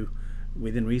can do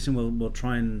within reason, we'll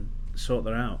try and sort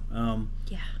that out.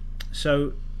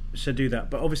 So do that.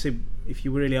 But obviously, if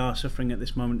you really are suffering at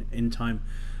this moment in time,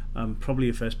 probably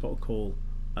your first port of call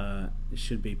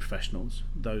should be professionals,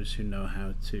 those who know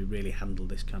how to really handle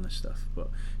this kind of stuff. But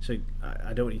so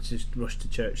I don't want you to just rush to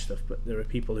church stuff, but there are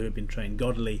people who have been trained,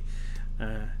 good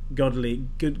godly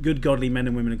men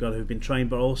and women of God who have been trained,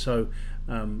 but also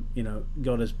you know,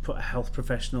 God has put health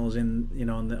professionals in, you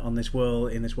know, in this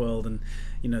world, and,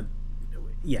 you know,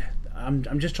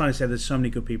 I'm just trying to say there's so many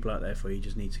good people out there for you. You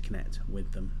just need to connect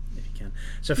with them if you can.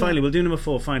 So finally, we'll do number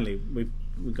 4. Finally, we've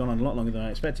gone on a lot longer than I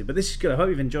expected, but this is good. I hope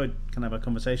you've enjoyed kind of our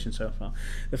conversation so far.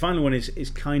 The final one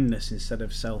is kindness instead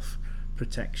of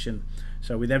self-protection.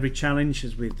 So with every challenge,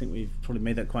 as we think we've probably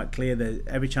made that quite clear,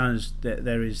 every challenge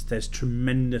there's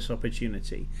tremendous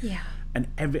opportunity. Yeah. And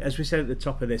as we said at the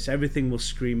top of this, everything will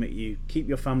scream at you. Keep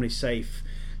your family safe,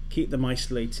 keep them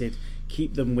isolated,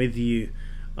 keep them with you.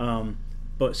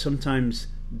 But sometimes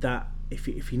that, if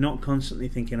you're not constantly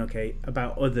thinking, okay,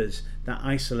 about others, that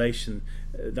isolation,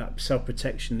 that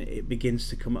self-protection, it begins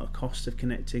to come at a cost of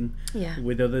connecting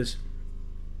with others.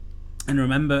 And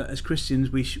remember, as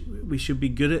Christians, we should be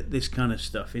good at this kind of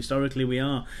stuff. Historically, we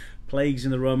are. Plagues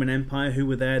in the Roman Empire, who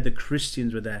were there? The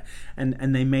Christians were there,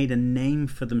 and they made a name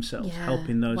for themselves,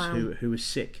 helping those who were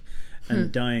sick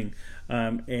and dying.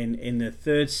 In the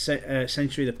 3rd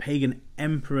century, the pagan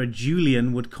emperor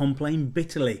Julian would complain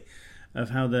bitterly of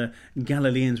how the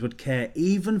Galileans would care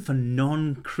even for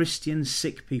non-Christian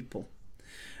sick people.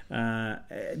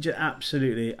 Just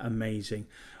absolutely amazing.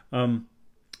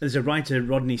 There's a writer,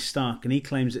 Rodney Stark, and he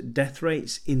claims that death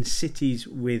rates in cities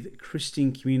with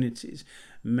Christian communities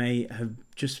may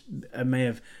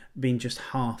have been just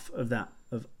half of that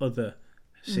of other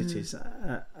cities.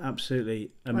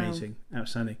 Absolutely amazing,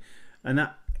 outstanding, and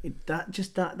that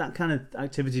kind of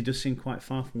activity does seem quite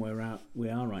far from where we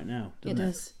are right now. Doesn't it?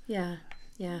 Does, yeah.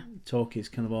 Talk is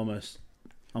kind of almost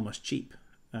cheap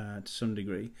to some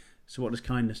degree. So what does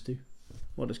kindness do?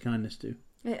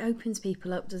 It opens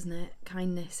people up, doesn't it?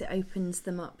 Kindness. It opens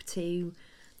them up to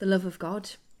the love of God.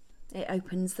 It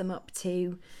opens them up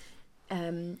to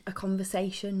a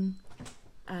conversation.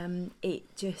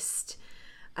 It just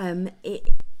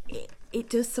it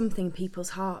does something in people's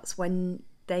hearts when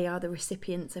they are the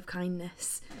recipients of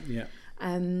kindness. Yeah.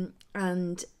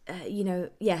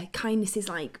 Kindness is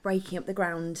like breaking up the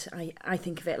ground. I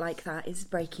think of it like that, is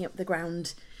breaking up the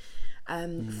ground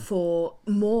for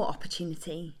more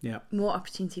opportunity. Yeah. More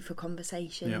opportunity for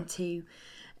conversation, to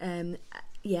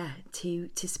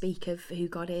speak of who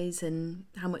God is and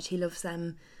how much he loves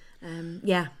them.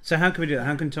 So how can we do that?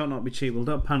 How can talk not be cheap? Well,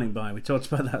 don't panic buy. We talked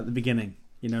about that at the beginning.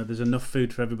 There's enough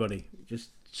food for everybody. Just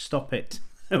stop it.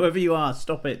 Whoever you are,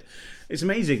 stop it. It's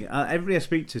amazing. Everybody I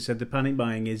speak to said the panic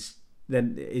buying is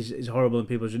horrible and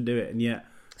people shouldn't do it. And yet,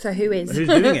 so who's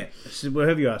doing it? So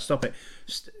wherever you are, stop it.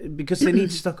 Because they need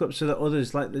to stock up so that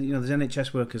others, like there's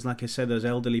NHS workers, like I said, those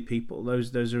elderly people,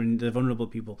 those are the vulnerable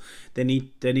people. They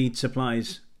need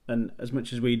supplies. And as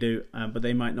much as we do, but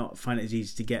they might not find it as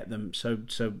easy to get them. So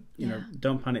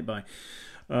don't panic buy.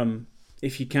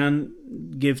 If you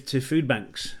can, give to food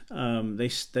banks.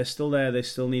 They're still there. They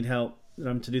still need help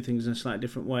to do things in a slightly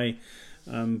different way.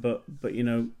 But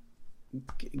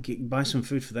buy some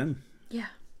food for them. Yeah.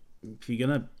 If you're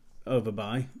gonna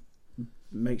overbuy,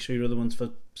 make sure your other one's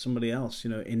for somebody else.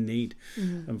 In need,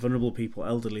 and vulnerable people,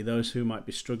 elderly, those who might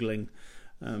be struggling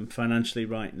financially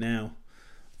right now.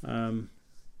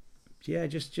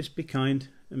 Just be kind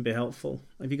and be helpful.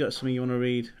 Have you got something you want to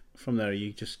read from there? Or are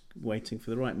you just waiting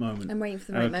for the right moment? I'm waiting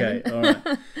for the right moment. Okay,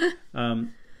 all right.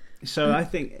 So I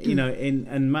think,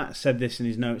 and Matt said this in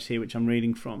his notes here, which I'm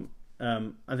reading from.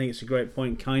 I think it's a great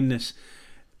point. Kindness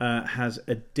has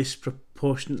a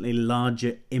disproportionately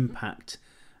larger impact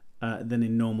than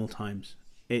in normal times.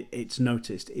 It's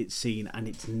noticed, it's seen, and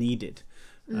it's needed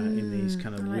in these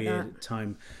kind of weird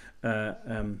time.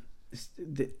 Come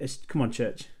on,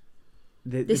 church.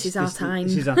 This is our time.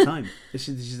 This is our time.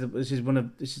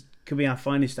 This could be our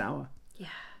finest hour. Yeah.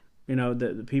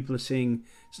 The people are seeing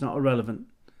it's not irrelevant,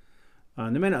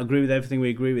 and they may not agree with everything we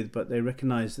agree with, but they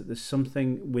recognise that there's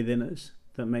something within us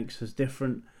that makes us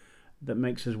different, that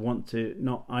makes us want to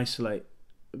not isolate,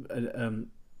 and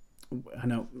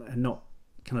not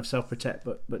kind of self-protect,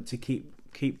 but to keep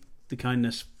the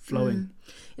kindness flowing.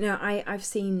 I've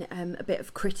seen a bit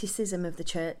of criticism of the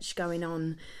church going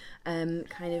on. Kind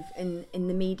of in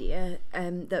the media,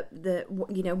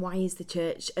 why is the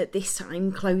church at this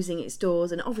time closing its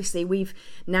doors? And obviously we've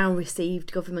now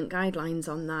received government guidelines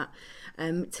on that,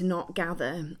 to not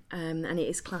gather, and it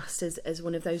is classed as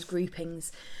one of those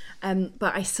groupings.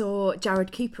 But I saw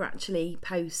Jared Cooper actually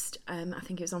post, I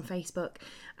think it was on Facebook,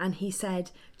 and he said,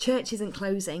 church isn't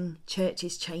closing, church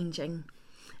is changing.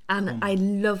 And I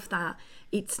love that.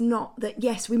 It's not that,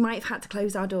 yes, we might have had to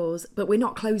close our doors, but we're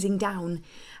not closing down.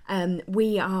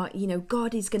 We are,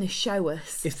 God is going to show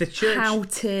us if the church, how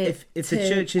to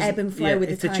ebb and flow with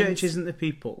the times. If the church isn't the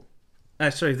people,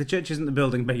 if the church isn't the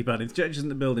building, beg your pardon, if the church isn't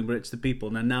the building, but it's the people,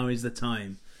 now is the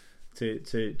time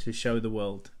to show the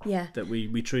world that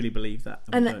we truly believe that.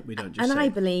 And we don't just say. I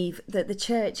believe that the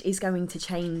church is going to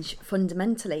change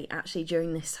fundamentally actually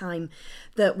during this time,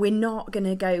 that we're not going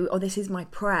to go, or this is my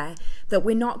prayer, that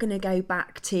we're not going to go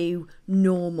back to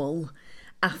normal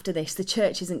after this. The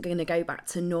church isn't going to go back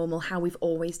to normal, how we've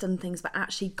always done things, but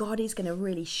actually God is going to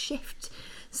really shift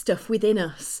stuff within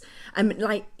us.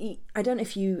 Like, I don't know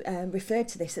if you referred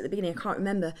to this at the beginning, I can't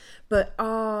remember, but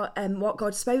our what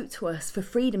God spoke to us for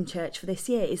Freedom Church for this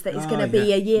year is that it's going to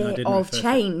be a year of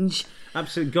change.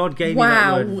 Absolutely. God gave me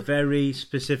that word very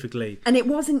specifically. And it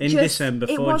wasn't in just December,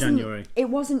 before January. It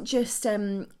wasn't just,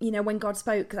 when God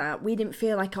spoke that, we didn't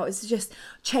feel like, it's just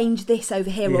change this over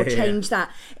here or change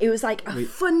that. It was like a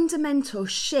fundamental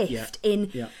shift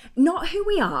in not who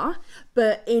we are,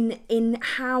 but in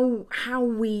how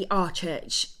we are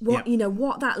church.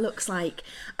 What that looks like.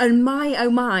 And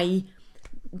my,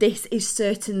 this is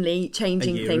certainly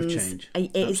changing things.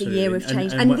 It is a year of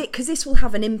change, and because this will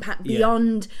have an impact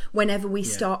beyond whenever we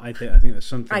stop. I think that's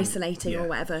something isolating or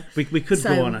whatever. We could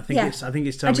go on. I think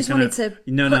it's time. I just wanted to put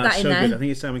that in there. Good. I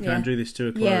think it's time we kind of drew this to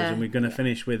a close, and we're going to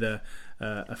finish with a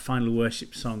final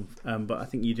worship song. But I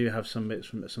think you do have some bits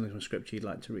from something from Scripture you'd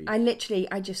like to read.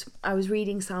 I was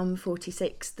reading Psalm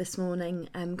 46 this morning.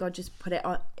 God just put it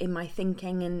in my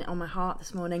thinking and on my heart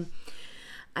this morning.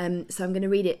 So I'm going to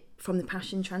read it from the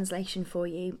Passion Translation for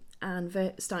you,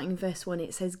 and starting in verse 1,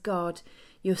 it says, God,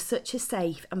 you're such a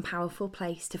safe and powerful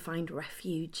place to find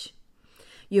refuge.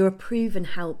 You're a proven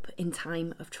help in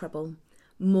time of trouble,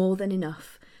 more than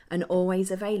enough and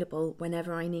always available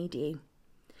whenever I need you.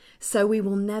 So we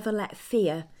will never let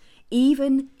fear,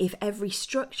 even if every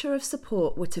structure of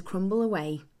support were to crumble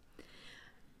away.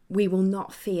 We will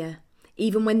not fear,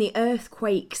 even when the earth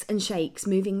quakes and shakes,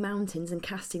 moving mountains and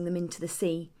casting them into the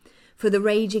sea. For the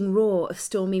raging roar of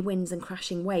stormy winds and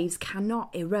crashing waves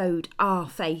cannot erode our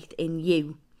faith in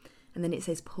you. And then it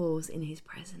says, pause in his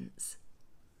presence.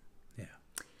 Yeah.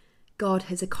 God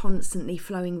has a constantly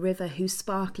flowing river whose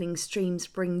sparkling streams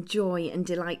bring joy and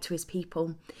delight to his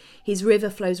people. His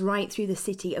river flows right through the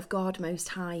city of God Most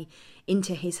High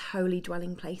into his holy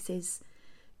dwelling places.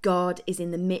 God is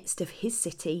in the midst of his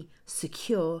city,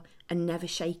 secure and never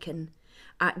shaken.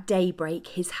 At daybreak,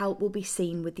 his help will be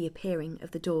seen with the appearing of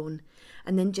the dawn.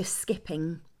 And then just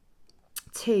skipping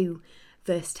to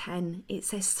verse 10, it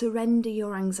says, surrender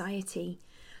your anxiety,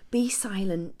 be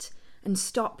silent and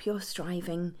stop your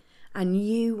striving, and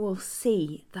you will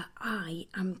see that I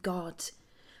am God.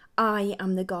 I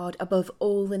am the God above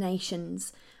all the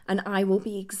nations, and I will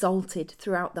be exalted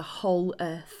throughout the whole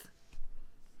earth.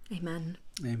 Amen.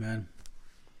 Amen.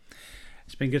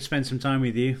 It's been good to spend some time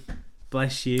with you.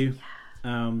 Bless you.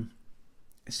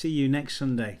 See you next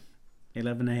Sunday,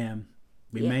 11 a.m.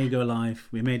 We may go live.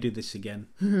 We may do this again.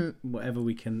 Whatever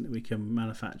we can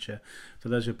manufacture. For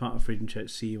those who are part of Freedom Church,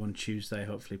 see you on Tuesday.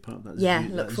 Hopefully, part of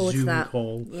that look forward Zoom to that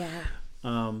call.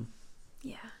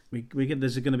 We get.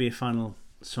 There's going to be a final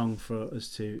song for us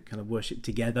to kind of worship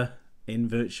together in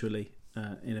virtually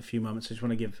in a few moments. I just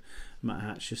want to give Matt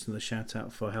Hatch just another shout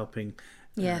out for helping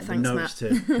the thanks, notes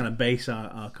Matt. to kind of base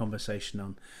our conversation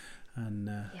on. And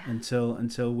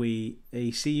until we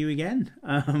see you again,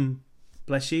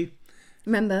 bless you.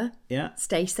 Remember,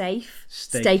 stay safe,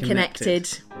 stay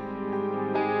connected.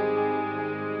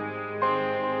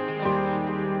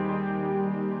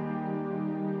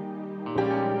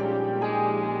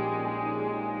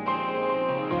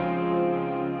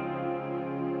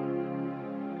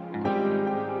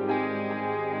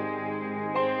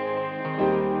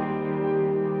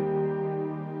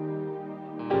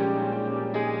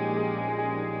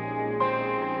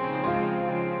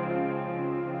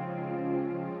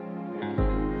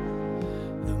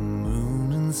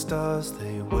 Stars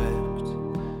they wept,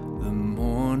 the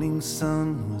morning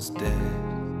sun was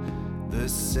dead, the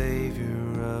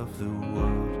Savior of the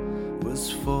world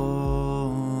was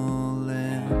fallen,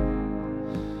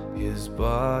 his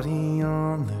body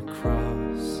on the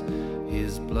cross,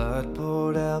 his blood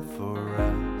poured out for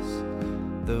us,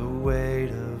 the weight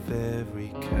of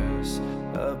every curse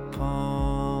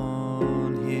upon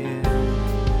him.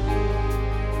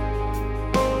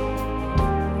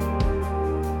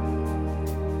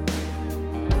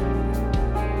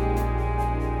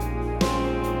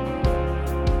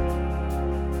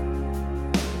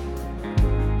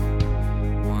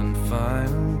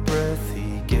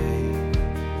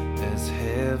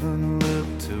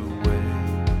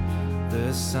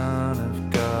 Son of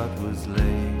God was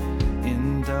laid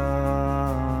in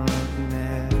darkness,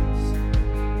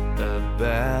 a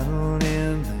battle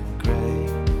in the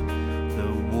grave,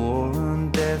 the war on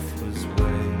death was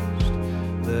waged,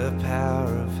 the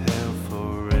power of hell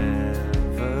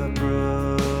forever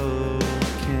broken.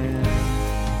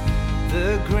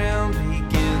 The ground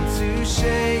began to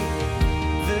shake,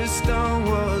 the stone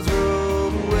was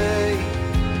rolled away,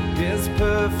 his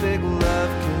perfect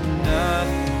love could not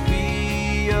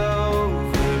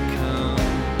overcome.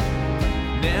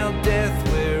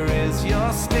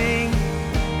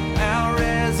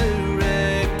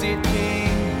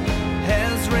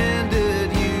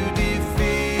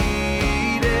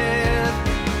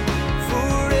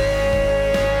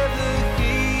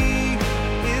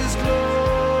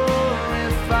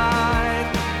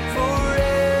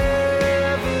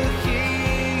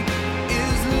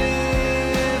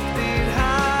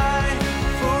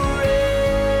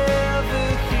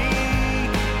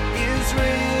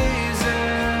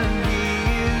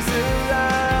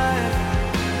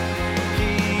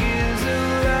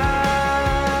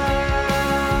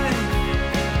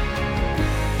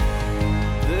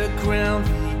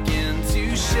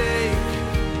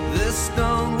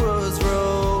 stone was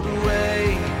rolled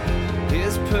away.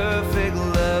 His perfect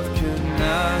love could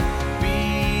not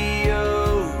be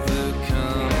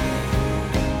overcome.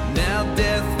 Now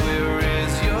death, where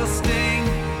is your sting?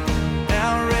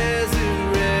 Our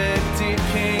resurrected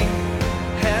King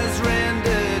has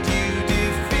rendered you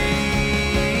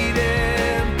defeated.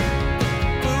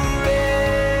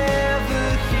 Forever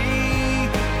He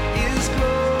is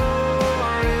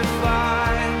glorified.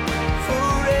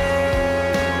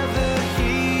 Forever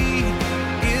He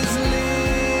is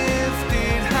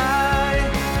lifted high.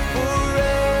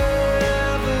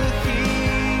 Forever He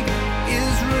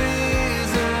is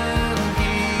risen.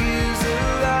 He is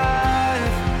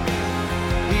alive.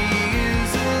 He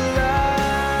is alive.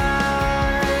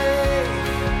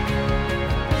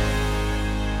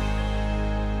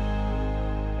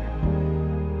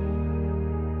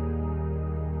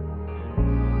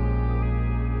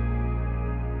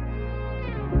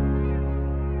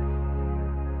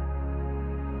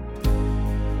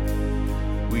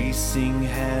 We sing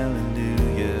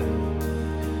hallelujah.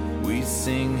 We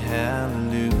sing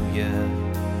hallelujah.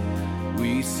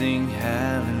 We sing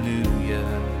hallelujah.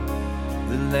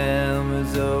 The Lamb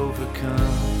is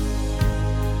overcome.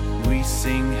 We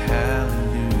sing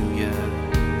hallelujah.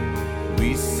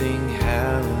 We sing